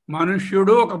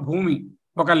 మనుష్యుడు ఒక భూమి,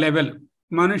 ఒక లెవెల్.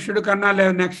 మనుష్యుడు కన్నా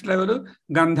నెక్స్ట్ లెవెల్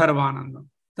గంధర్వానందం,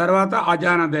 తర్వాత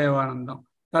అజాన దేవానందం,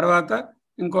 తర్వాత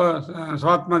ఇంకో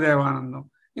స్వాత్మదేవానందం,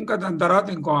 ఇంకా దాని తర్వాత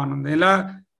ఇంకో ఆనందం. ఇలా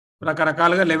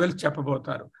రకరకాలుగా లెవెల్స్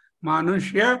చెప్పబోతారు.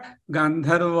 మనుష్య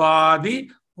గంధర్వాది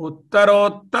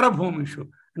ఉత్తరోత్తర భూమిషు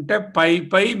అంటే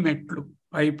పై మెట్లు,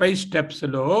 పై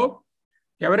స్టెప్స్లో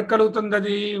ఎవరికి కలుగుతుంది?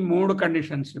 అది మూడు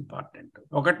కండిషన్స్ ఇంపార్టెంట్.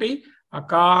 ఒకటి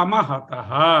అకామహత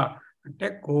అంటే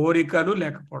కోరికలు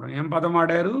లేకపోవడం. ఏం పదం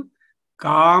ఆడారు?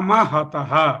 కామహత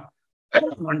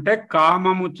అంటే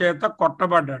కామము చేత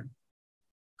కొట్టబడ్డాడు,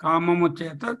 కామము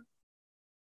చేత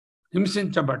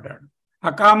హింసించబడ్డాడు.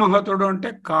 అకామహతుడు అంటే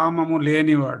కామము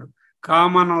లేనివాడు,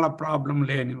 కామనల ప్రాబ్లం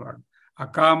లేనివాడు.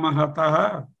 అకామహత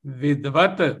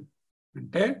విద్వత్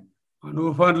అంటే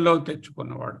అనుభవంలో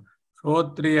తెచ్చుకున్నవాడు.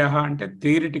 శ్రోత్రియ అంటే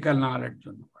థియరిటికల్ నాలెడ్జ్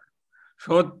ఉన్నవాడు.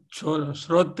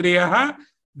 శ్రోత్రియ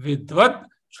విద్వత్,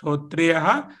 శ్రోత్రియ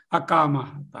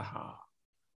అకామహత.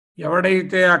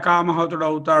 ఎవడైతే అకామహతుడు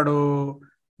అవుతాడో,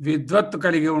 విద్వత్తు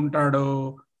కలిగి ఉంటాడో,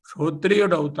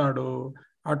 శ్రోత్రియుడు అవుతాడో,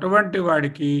 అటువంటి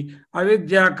వాడికి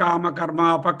అవిద్యా కామకర్మ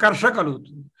అపకర్ష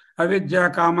కలుగుతుంది. అవిద్యా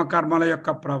కామకర్మల యొక్క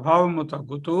ప్రభావము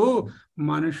తగ్గుతూ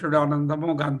మనుష్యుడు ఆనందము,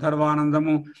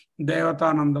 గంధర్వానందము,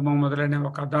 దేవతానందము మొదలైన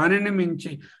ఒక దానిని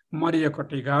మించి మరి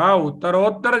ఒకటిగా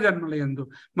ఉత్తరోత్తర జన్మల యందు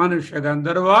మనుష్య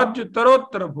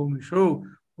గంధర్వాద్యుత్తరోత్తర భూమిషు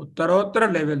ఉత్తరోత్తర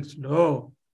లెవెల్స్లో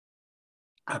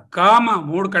అకామ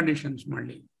 3 కండిషన్స్.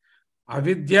 మళ్ళీ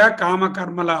అవిద్య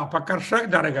కామకర్మల అపకర్ష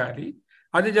జరగాలి.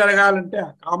 అది జరగాలంటే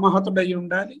అకామహతుడై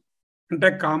ఉండాలి, అంటే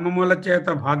కామముల చేత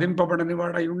బాధింపబడని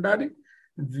వాడై ఉండాలి,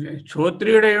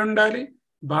 శ్రోత్రియుడై ఉండాలి,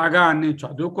 బాగా అన్ని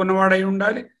చదువుకున్నవాడై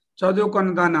ఉండాలి,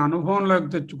 చదువుకున్న దాన్ని అనుభవంలోకి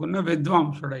తెచ్చుకున్న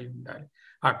విద్వాంసుడై ఉండాలి.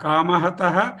 అకామహత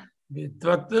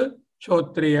విద్వత్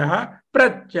శ్రోత్రియ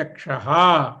ప్రత్యక్ష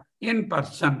ఇన్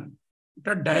పర్సన్,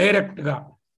 అంటే డైరెక్ట్గా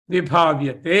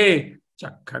విభావ్యతే,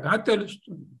 చక్కగా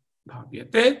తెలుస్తుంది.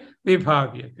 భావ్యతే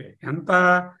విభావ్యతే. ఎంత?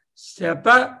 శత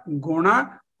గుణ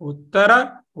ఉత్తర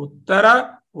ఉత్తర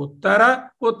ఉత్తర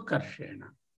ఉత్కర్షేణ,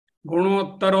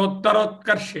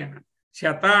 గుణోత్తరోత్తరోత్కర్షేణ.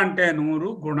 శత అంటే 100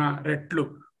 గుణ రెట్లు,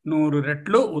 100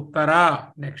 రెట్లు ఉత్తర,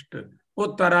 నెక్స్ట్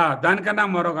ఉత్తర దానికన్నా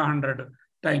మరొక 100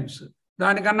 టైమ్స్,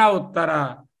 దానికన్నా ఉత్తర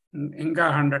ఇంకా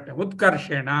 100,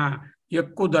 ఉత్కర్షేణ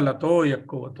ఎక్కుదలతో,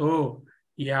 ఎక్కువతో.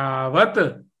 యావత్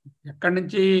ఎక్కడి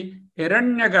నుంచి?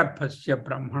 హిరణ్య గర్భస్య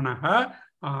బ్రహ్మణ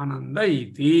ఆనంద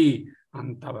ఇతి,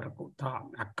 అంతవరకు,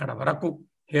 అక్కడ వరకు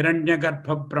హిరణ్య గర్భ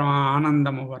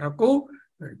ఆనందము వరకు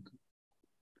వెళ్తుంది.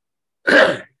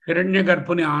 హిరణ్య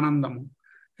గర్భుని ఆనందము,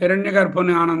 హిరణ్య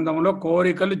గర్భుని ఆనందంలో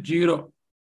కోరికలు 0,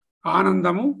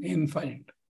 ఆనందము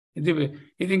ఇన్ఫైనైట్.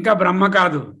 ఇది ఇంకా బ్రహ్మ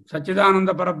కాదు, సచ్చిదానంద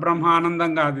పరబ్రహ్మ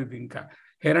ఆనందం కాదు. ఇది ఇంకా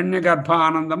హిరణ్య గర్భ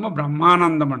ఆనందము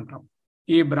బ్రహ్మానందం అంటాం.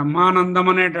 ఈ బ్రహ్మానందం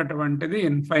అనేటటువంటిది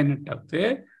ఇన్ఫైనైట్ అవుతే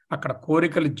అక్కడ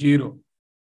కోరికలు 0.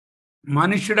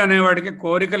 మనుష్యుడు అనేవాడికి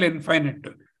కోరికలు ఇన్ఫైనైట్,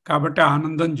 కాబట్టి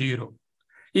ఆనందం 0.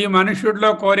 ఈ మనుష్యుడిలో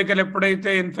కోరికలు ఎప్పుడైతే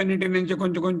ఇన్ఫినిటీ నుంచి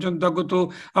కొంచెం కొంచెం తగ్గుతూ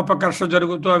అపకర్ష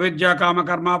జరుగుతూ అవిద్యా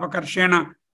కామకర్మ అపకర్షణ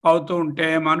అవుతూ ఉంటే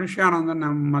మనుష్యానందం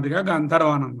నెమ్మదిగా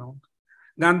గంధర్వానందం,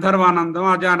 గంధర్వానందం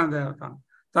అజాన దేవత,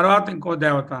 తర్వాత ఇంకో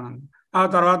దేవతానందం, ఆ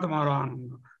తర్వాత మరో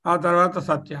ఆనందం, ఆ తర్వాత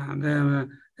సత్యానందం,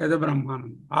 ఏదో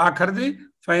బ్రహ్మానందం, ఆఖరిది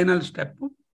ఫైనల్ స్టెప్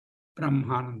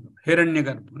బ్రహ్మానందం, హిరణ్య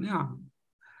గర్భుని ఆనందం.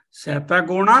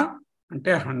 శతగుణ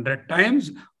అంటే 100 times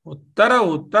Uttara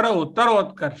Uttara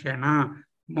ఉత్తరోత్కర్షణ,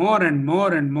 more and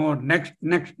more and more, next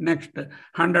next next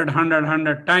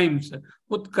 100 times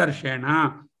ఉత్కర్షణ.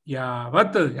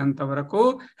 యావత్ ఎంతవరకు?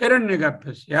 హిరణ్య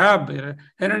గర్భస్య,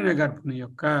 హిరణ్య గర్భుని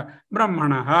యొక్క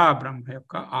బ్రహ్మణ, బ్రహ్మ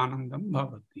యొక్క ఆనందం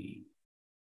భవతి.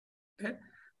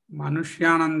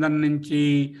 మనుష్యానందం నుంచి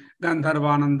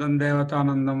గంధర్వానందం,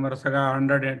 దేవతానందం వరుసగా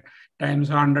 100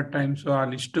 టైమ్స్ ఆ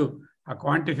లిస్టు, ఆ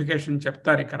క్వాంటిఫికేషన్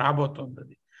చెప్తారు, ఇక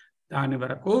రాబోతుంది. దాని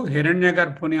వరకు హిరణ్య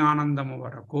గర్భుని ఆనందము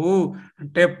వరకు,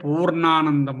 అంటే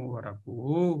పూర్ణానందము వరకు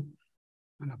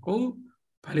మనకు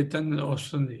ఫలితం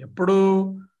వస్తుంది. ఎప్పుడు?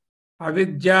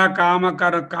 అవిద్యా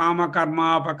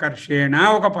కామకర్మాపకర్షేణ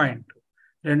ఒక పాయింట్,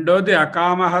 రెండోది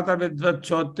అకామహత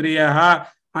విద్వత్సోత్రియ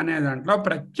అనే దాంట్లో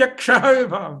ప్రత్యక్ష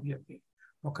విభావ్యతి,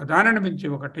 ఒకదానిని మించి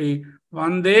ఒకటి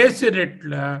 100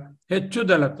 రెట్ల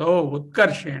హెచ్చుదలతో,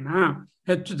 ఉత్కర్షేణ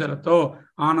హెచ్చుదలతో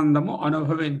ఆనందము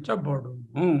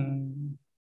అనుభవించబడును.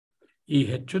 ఈ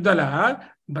హెచ్చుదల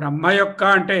బ్రహ్మ యొక్క,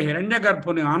 అంటే హిరణ్య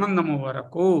గర్భుని ఆనందము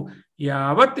వరకు,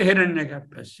 యావత్ హిరణ్య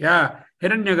గర్భస్య,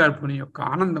 హిరణ్య గర్భుని యొక్క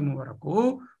ఆనందము వరకు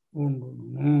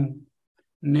ఉండును.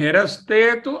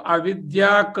 నిరస్తేతు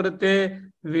అవిద్యాకృతే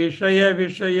విషయ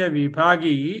విషయ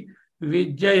విభాగి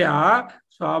విద్యయా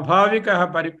స్వాభావిక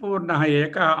పరిపూర్ణ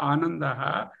ఏక ఆనంద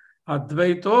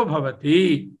అద్వైతో భవతి.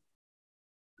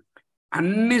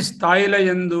 అన్ని స్థాయిల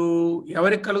యందు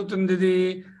ఎవరికి కలుగుతుంది ఇది?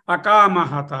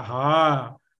 అకామహత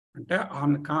అంటే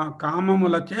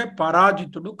కామములచే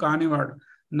పరాజితుడు కానివాడు,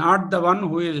 not the one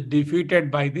who is defeated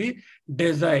by the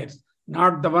desires,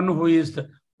 not the one who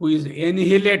is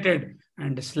ఎన్హిలేటెడ్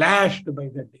and స్లాష్డ్ by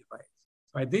the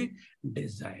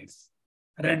desires.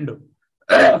 2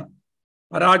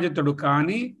 పరాజితుడు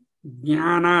కాని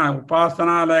జ్ఞాన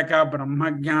ఉపాసన లేక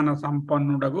బ్రహ్మజ్ఞాన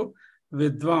సంపన్నుడగు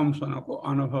విద్వాంసునకు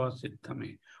అనుభవ సిద్ధమే.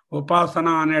 ఉపాసన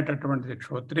అనేటటువంటిది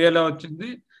క్షోత్రియలో వచ్చింది,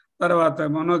 తర్వాత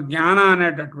మనో జ్ఞాన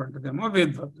అనేటటువంటిదేమో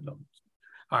విద్వత్తులో వచ్చింది.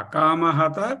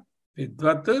 అకామహత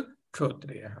విద్వత్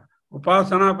క్షోత్రియ,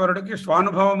 ఉపాసనాపరుడికి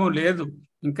స్వానుభవము లేదు,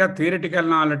 ఇంకా థియరిటికల్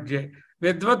నాలెడ్జే.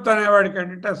 విద్వత్ అనేవాడికి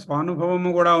ఏంటంటే స్వానుభవము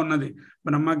కూడా ఉన్నది.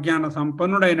 బ్రహ్మజ్ఞాన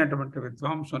సంపన్నుడైనటువంటి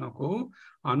విద్వాంసునకు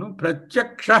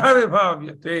ప్రత్యక్ష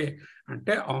విభావ్యతే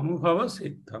అంటే అనుభవ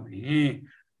సిద్ధమే,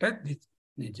 అంటే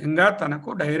నిజంగా తనకు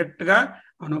డైరెక్ట్గా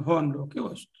అనుభవంలోకి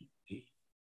వస్తుంది.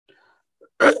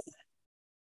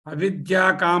 అవిద్యా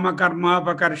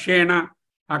కామకర్మాపకర్షేణ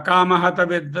అకామహత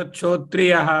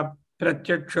విద్వచ్చోత్రియ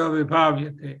ప్రత్యక్షో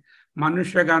విభావ్యతే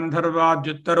మనుష్య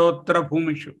గంధర్వాద్యుత్తరోత్తర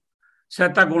భూమిషు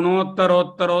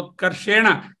శతగుణోత్తరోత్తరోత్కర్షేణ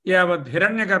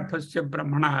యావద్హిరణ్యగర్భస్య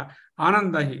బ్రహ్మణ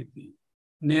ఆనందహేతి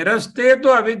నిరస్తే తు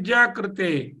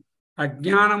అవిద్యాకృతే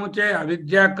అజ్ఞానముచే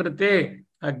అవిద్యాకృతే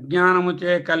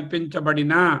అజ్ఞానముచే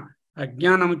కల్పించబడిన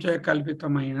అజ్ఞానముచే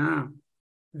కల్పితమైన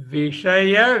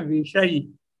విషయి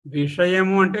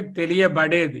విషయము అంటే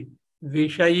తెలియబడేది,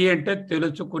 విషయి అంటే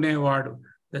తెలుసుకునేవాడు,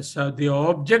 the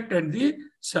object and the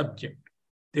subject.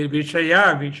 విషయ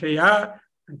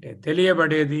అంటే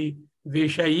తెలియబడేది,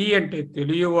 విషయి అంటే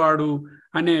తెలియవాడు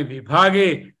అనే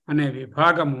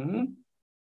విభాగము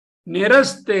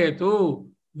నిరస్తేతు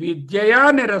విద్యయా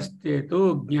నిరస్తేతు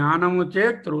జ్ఞానముచే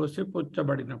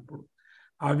త్రోసిపుచ్చబడినప్పుడు.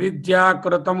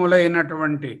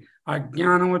 అవిద్యాకృతములైనటువంటి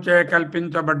అజ్ఞానముచే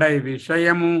కల్పించబడ్డ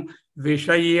విషయము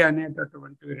విషయి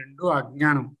అనేటటువంటివి రెండు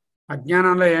అజ్ఞానం.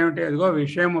 అజ్ఞానంలో ఏమిటి? అదిగో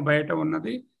విషయము బయట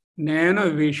ఉన్నది, నేను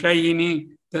విషయిని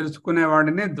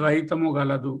తెలుసుకునేవాడిని, ద్వైతము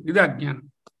గలదు, ఇది అజ్ఞానం.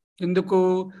 ఎందుకు?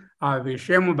 ఆ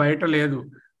విషయము బయట లేదు,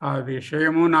 ఆ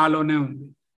విషయము నాలోనే ఉంది,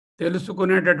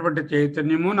 తెలుసుకునేటటువంటి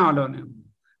చైతన్యము నాలోనే ఉంది.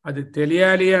 అది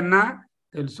తెలియాలి అన్నా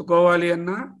తెలుసుకోవాలి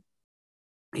అన్నా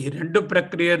ఈ రెండు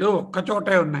ప్రక్రియలు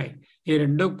ఒక్కచోటే ఉన్నాయి. ఈ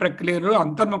రెండు ప్రక్రియలు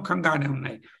అంతర్ముఖంగానే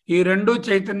ఉన్నాయి. ఈ రెండు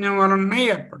చైతన్యం వలనే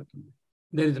ఏర్పడుతుంది.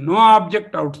 there is no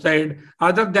object outside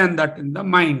other than that in the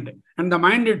mind, and the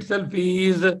mind itself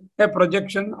is a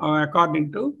projection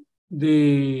according to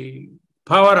the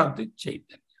power of the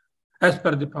chaitanya, as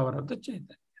per the power of the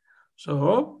chaitanya. So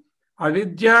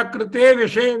avidyakrite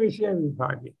విషయ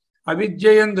విభాగే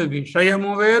అవిద్యయందు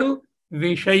విషయము వేరు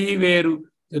విషయి వేరు,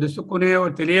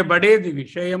 తెలియబడేది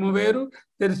విషయము వేరు,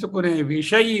 తెలుసుకునే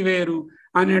విషయి వేరు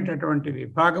అనేటటువంటి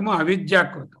విభాగము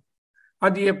అవిద్యాకృతం.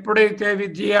 అది ఎప్పుడైతే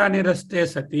విద్య నిరస్తే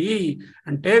సతి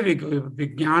అంటే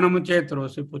విజ్ఞానము చే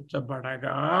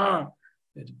త్రోసిపుచ్చబడగా,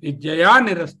 విద్యయా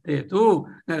నిరస్తే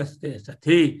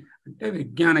సతి అంటే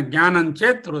జ్ఞానంచే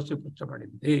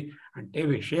త్రోసిపుచ్చబడింది. అంటే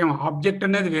విషయం ఆబ్జెక్ట్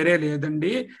అనేది వేరే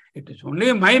లేదండి, it is only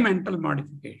my mental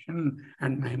modification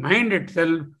and my mind it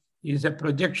self is a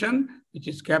projection which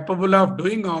is capable of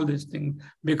doing all these things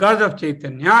because of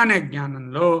chaitanya అనే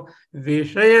జ్ఞానంలో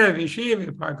విషయ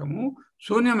విభాగము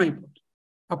శూన్యమైపోతుంది.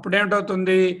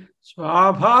 అప్పుడేమిటవుతుంది?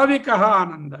 స్వాభావిక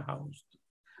ఆనంద వస్తుంది.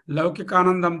 లౌకిక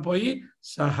ఆనందం పోయి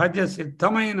సహజ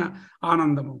సిద్ధమైన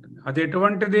ఆనందం ఉంటుంది. అది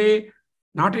ఎటువంటిది?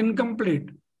 నాట్ ఇన్కంప్లీట్,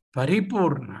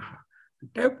 పరిపూర్ణ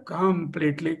అంటే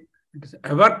completely, it is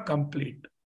ever complete.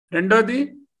 రెండోది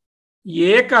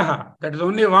ఏకః, that is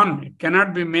only one, it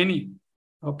cannot be many.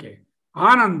 Okay.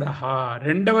 ఆనంద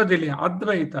రెండవది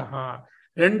అద్వైత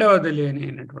రెండవది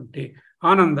లేనటువంటి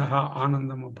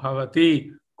ఆనందము భవతి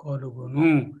కలుగును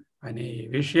అనే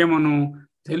విషయమును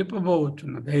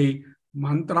తెలుపబోచున్నది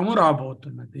మంత్రము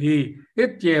రాబోతున్నది.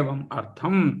 ఇత్యేవం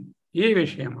అర్థం, ఈ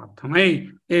విషయం అర్థమై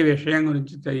ఈ విషయం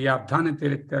గురించి ఈ అర్థాన్ని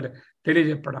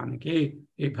తెలియజెప్పడానికి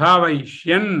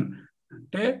విభావయిష్యన్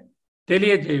అంటే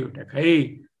తెలియజేయుటకై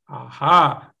ఆహా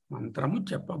మంత్రము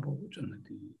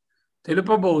చెప్పబోచున్నది,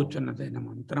 తెలుపబోచున్నది అయిన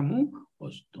మంత్రము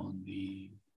వస్తోంది.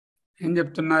 ఏం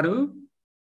చెప్తున్నారు?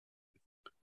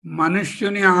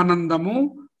 మనుష్యుని ఆనందము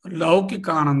లౌకిక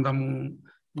ఆనందము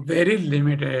వెరీ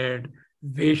లిమిటెడ్,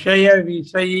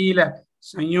 విషయీల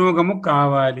సంయోగము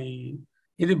కావాలి.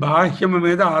 ఇది బాహ్యము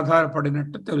మీద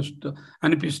ఆధారపడినట్టు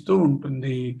అనిపిస్తూ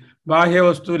ఉంటుంది. బాహ్య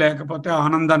వస్తువు లేకపోతే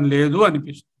ఆనందం లేదు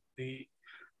అనిపిస్తుంది.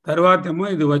 తర్వాత ఏమో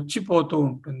ఇది వచ్చిపోతూ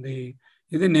ఉంటుంది,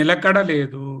 ఇది నిలకడ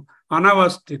లేదు,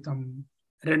 అనవస్థితం.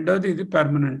 రెండోది ఇది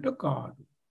పర్మనెంట్ కాదు,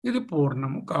 ఇది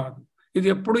పూర్ణము కాదు, ఇది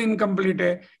ఎప్పుడు ఇన్కంప్లీటే.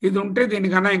 ఇది ఉంటే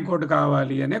దీనికన్నా ఇంకోటి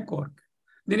కావాలి అనే కోరిక.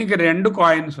 దీనికి రెండు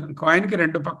కాయిన్కి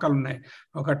రెండు పక్కలు ఉన్నాయి,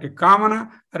 ఒకటి కామన,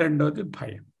 రెండోది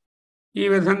భయం. ఈ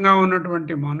విధంగా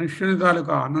ఉన్నటువంటి మనుష్యుని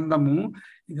తాలూకు ఆనందము,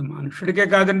 ఇది మనుష్యుడికే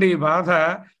కాదండి ఈ బాధ,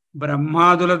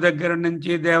 బ్రహ్మాదుల దగ్గర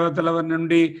నుంచి దేవతల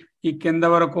నుండి ఈ కింద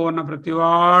వరకు ఉన్న ప్రతి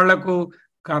వాళ్లకు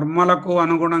కర్మలకు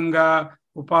అనుగుణంగా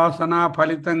ఉపాసన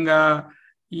ఫలితంగా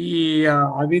ఈ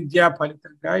అవిద్య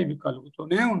ఫలితంగా ఇవి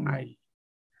కలుగుతూనే ఉన్నాయి.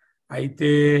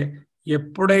 అయితే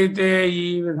ఎప్పుడైతే ఈ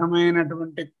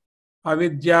విధమైనటువంటి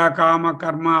అవిద్యా కామ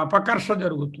కర్మ అపకర్ష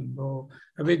జరుగుతుందో,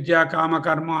 అవిద్యా కామ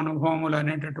కర్మ అనుభవములు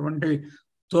అనేటటువంటివి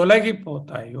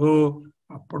తొలగిపోతాయో,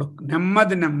 అప్పుడు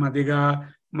నెమ్మదిగా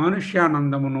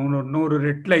మనుష్యానందము 100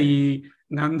 రెట్లయి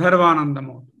గంధర్వానందం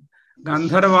అవుతుంది.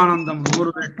 గంధర్వానందం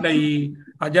 100 రెట్లయి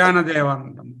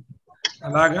అజానదేవానందం.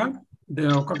 అలాగా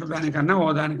ఒక్కొక్క దానికన్నా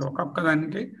ఒక్కొక్క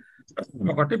దానికి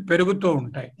ఒకటి పెరుగుతూ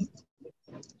ఉంటాయి.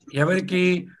 ఎవరికి?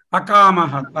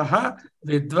 అకామహత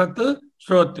విద్వత్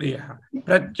శ్రోత్రియ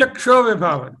ప్రత్యక్షో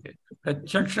విభావతి,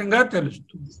 ప్రత్యక్షంగా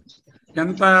తెలుస్తుంది.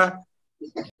 ఎంత?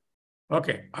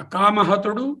 ఓకే,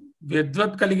 అకామహతుడు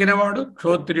విద్వత్ కలిగిన వాడు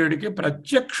క్షోత్రియుడికి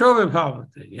ప్రత్యక్షో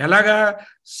విభావతి. ఎలాగా?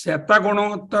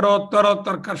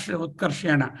 శతగుణోత్తరోత్తరోత్తర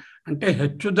ఉత్కర్షణ అంటే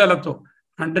హెచ్చుదలతో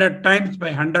 100 times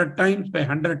by 100 times by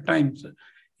 100 times.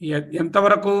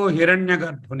 ఎంతవరకు? హిరణ్య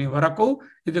గర్భుని వరకు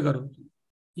ఇది కలుగుతుంది.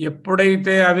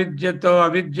 ఎప్పుడైతే అవిద్యతో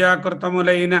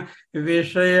అవిద్యాకృతములైన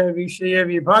విషయ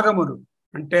విభాగములు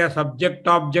అంటే సబ్జెక్ట్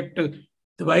ఆబ్జెక్ట్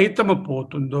ద్వైతము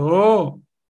పోతుందో,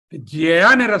 విద్యయా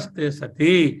నిరస్తే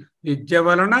సతి, విద్య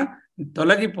వలన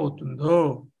తొలగిపోతుందో,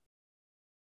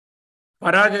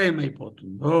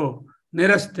 పరాజయమైపోతుందో,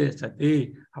 నిరస్తే సతి,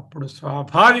 అప్పుడు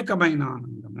స్వాభావికమైన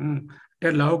ఆనందము అంటే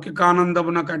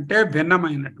లౌకికానందమున కంటే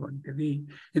భిన్నమైనటువంటిది.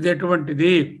 ఇది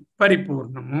ఎటువంటిది?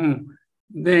 పరిపూర్ణము.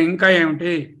 ఇదే ఇంకా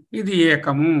ఏమిటి? ఇది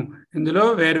ఏకము, ఇందులో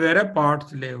వేర్వేరే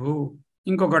పార్ట్స్ లేవు.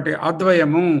 ఇంకొకటి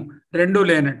అద్వయము, రెండు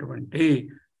లేనటువంటి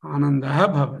ఆనంద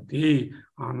భవతి,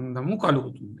 ఆనందము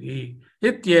కలుగుతుంది.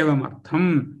 ఇత్యేవమర్థం,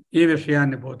 ఈ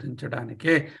విషయాన్ని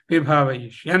బోధించడానికే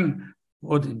విభావయిష్యన్,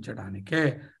 బోధించడానికే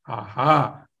ఆహా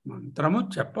మంత్రము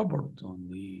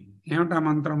చెప్పబడుతోంది. ఏమిటా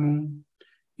మంత్రము?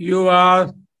 యువా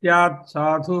స్యాత్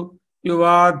సాధు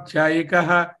యువాధ్యాయికః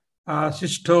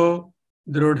ఆశిష్టో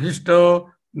దృఢిష్టో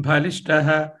బలిష్టః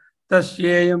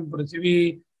తస్యేయం పృథివీ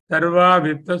సర్వా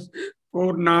విత్తస్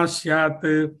పూర్ణా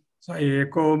స్యాత్ స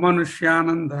ఏకో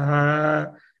మనుష్యానందః.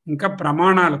 ఇంకా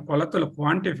ప్రమాణాలు, కొలతలు,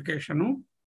 క్వాంటిఫికేషను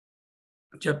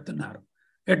చెప్తున్నారు.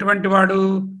 ఎటువంటి వాడు?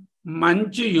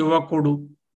 మంచి యువకుడు,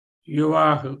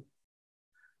 యువాహు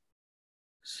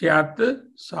స్యాత్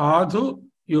సాధు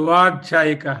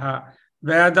యువాధ్యాయికః,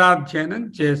 వేదాధ్యయనం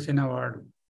చేసినవాడు.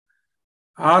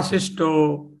 ఆశిష్టో,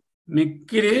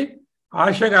 మిక్కిలి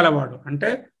ఆశ గలవాడు అంటే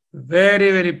very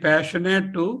very passionate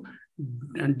to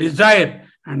desire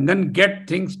and then get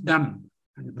things done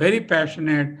and very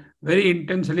passionate, very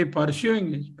intensely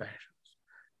pursuing his passions.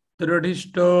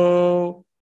 దృఢిష్టో,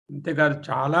 అంతేకాదు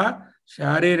చాలా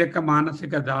శారీరక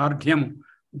మానసిక దార్ఢ్యము,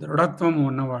 దృఢత్వము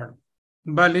ఉన్నవాడు.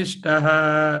 బలిష్ట,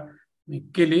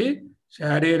 మిక్కిలి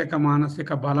శారీరక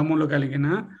మానసిక బలములు కలిగిన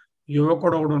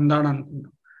యువకుడు ఒకడు ఉన్నాడు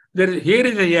అనుకుంటాం. Here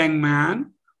is a young man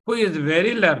who is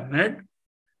very learned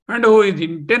and who is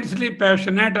intensely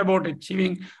passionate about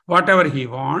achieving whatever he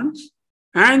wants,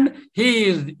 and he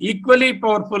is equally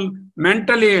powerful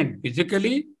mentally and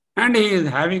physically, and he is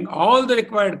having all the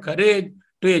required courage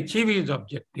to achieve his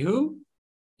objective.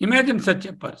 Imagine such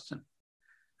a person,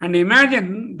 and imagine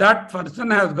that person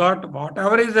has got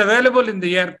whatever is available in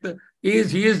the earth is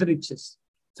his riches.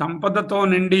 సంపదతో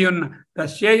నిండి ఉన్న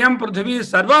తస్యేయం పృథివీ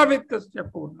సర్వావిత్తస్య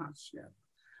పూర్ణస్య,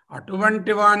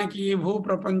 అటువంటి వానికి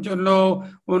భూప్రపంచంలో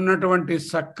ఉన్నటువంటి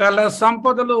సకల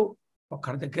సంపదలు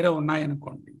ఒకరి దగ్గర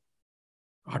ఉన్నాయనుకోండి,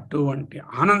 అటువంటి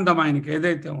ఆనందం ఆయనకి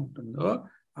ఏదైతే ఉంటుందో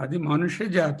అది మనుష్య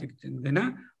జాతికి చెందిన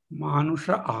మానుష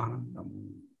ఆనందము.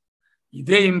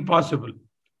 ఇదే ఇంపాసిబుల్.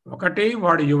 ఒకటి,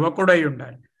 వాడు యువకుడై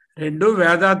ఉండాలి. రెండు,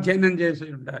 వేదాధ్యయనం చేసి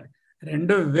ఉండాలి.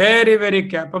 రెండు, very very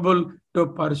capable to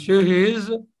pursue his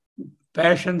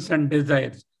passions and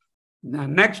desires.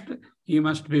 Next, he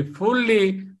must be fully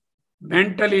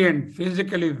mentally and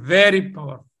physically very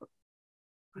powerful.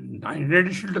 And in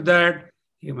addition to that,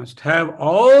 he must have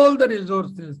all the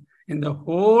resources in the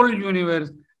whole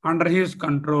universe under his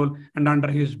control and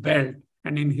under his belt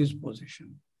and in his possession.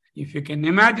 If you can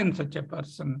imagine such a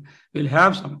person, will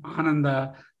have some ananda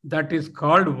that is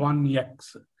called 1x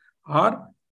or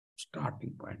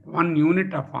starting point, 1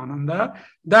 unit of ananda.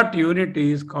 That unit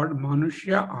is called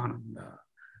manushya ananda.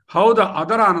 How the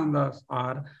other anandas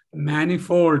are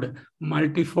manifold,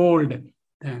 multifold,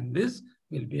 then this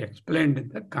will be explained in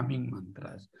the coming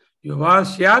mantras.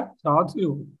 Yuvasyat sadhu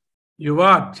युवा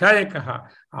अध्यायकः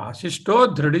आशिष्टो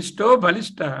दृढिष्टो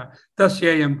बलिष्ठः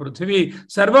तस्येयं पृथ्वी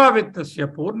सर्वावित्तस्य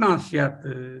पूर्णा स्यात्.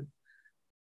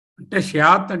 అంటే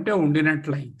స్యాత్ అంటే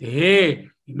ఉండినట్లయితే,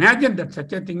 imagine that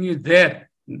such a thing is there.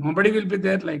 Nobody will be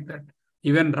there like that.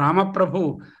 Even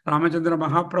Ramachandra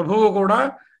మహాప్రభువు కూడా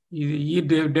ఈ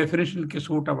డెఫినేషన్కి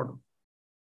suit అవ్వడు.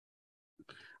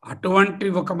 అటువంటి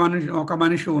ఒక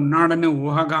మనిషి ఉన్నాడని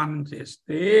ఊహాగానం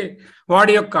చేస్తే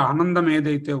వాడి యొక్క ఆనందం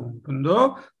ఏదైతే ఉంటుందో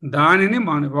దానిని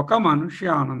ఒక మనుష్య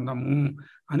ఆనందము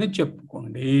అని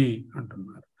చెప్పుకోండి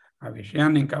అంటున్నారు. ఆ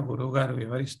విషయాన్ని ఇంకా గురువు గారు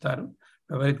వివరిస్తారు.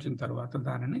 వివరించిన తర్వాత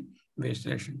దానిని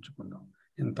విశ్లేషించుకుందాం.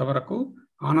 ఇంతవరకు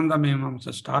ఆనంద మీమాంస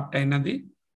స్టార్ట్ అయినది.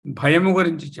 భయము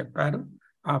గురించి చెప్పారు.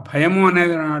 ఆ భయము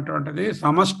అనేది అటువంటిది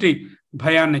సమష్టి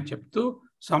భయాన్ని చెప్తూ,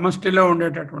 సమష్టిలో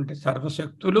ఉండేటటువంటి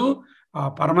సర్వశక్తులు ఆ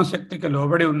పరమశక్తికి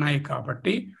లోబడి ఉన్నాయి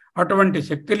కాబట్టి, అటువంటి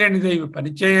శక్తి లేనిదే ఇవి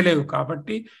పనిచేయలేవు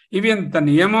కాబట్టి, ఇవి ఇంత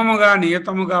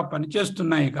నియతముగా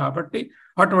పనిచేస్తున్నాయి కాబట్టి,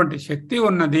 అటువంటి శక్తి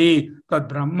ఉన్నది.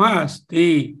 తద్బ్రహ్మ అస్తి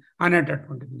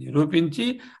అనేటటువంటిది నిరూపించి,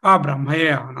 ఆ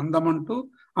బ్రహ్మయే ఆనందమంటూ,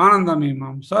 ఆనంద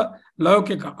మీమాంస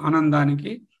లౌకిక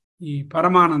ఆనందానికి, ఈ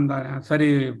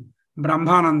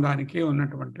బ్రహ్మానందానికి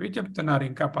ఉన్నటువంటివి చెప్తున్నారు.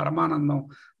 ఇంకా పరమానందం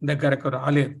దగ్గరకు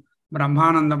రాలేదు.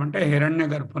 బ్రహ్మానందం అంటే హిరణ్య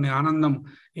గర్భుని ఆనందం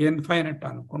ఇన్ఫైనట్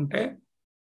అనుకుంటే,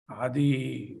 అది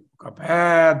ఒక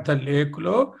పెద్ద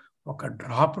లేకులో ఒక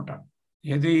డ్రాపుట.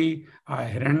 ఏది? ఆ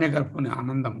హిరణ్య గర్భుని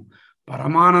ఆనందము.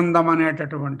 పరమానందం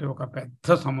అనేటటువంటి ఒక పెద్ద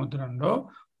సముద్రంలో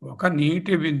ఒక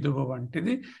నీటి బిందువు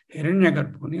వంటిది హిరణ్య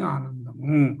గర్భుని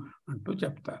ఆనందము అంటూ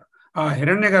చెప్తారు. ఆ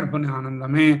హిరణ్య గర్భుని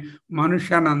ఆనందమే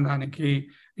మనుష్యానందానికి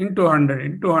ఇంటూ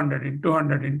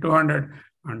 100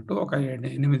 అంటూ ఒక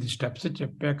 8 స్టెప్స్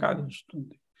చెప్పాక అది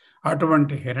వస్తుంది.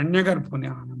 అటువంటి హిరణ్య గర్భుని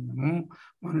ఆనందము,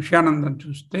 మనుష్యానందం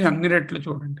చూస్తే అన్ని రెట్లు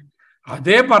చూడండి,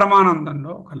 అదే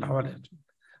పరమానందంలో ఒక లవలేదు.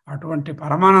 అటువంటి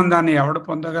పరమానందాన్ని ఎవడు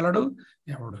పొందగలడు?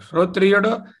 ఎవడు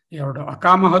శ్రోత్రియుడో, ఎవడు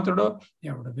అకామహతుడో,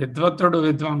 ఎవడు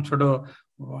విద్వాంసుడో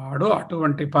వాడు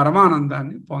అటువంటి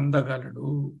పరమానందాన్ని పొందగలడు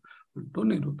అంటూ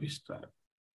నిరూపిస్తారు.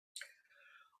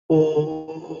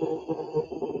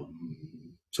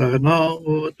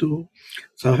 సహనావతు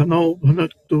సహనౌ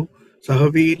భునక్తు సహ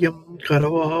వీర్యం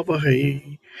కరవావహై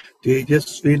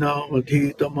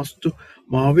తేజస్వినావధీతమస్తు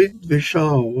మా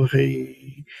విద్విషావహై.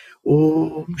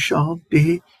 ఓం శాంతి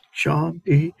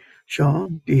శాంతి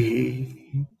శాంతి.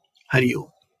 హరి ఓం.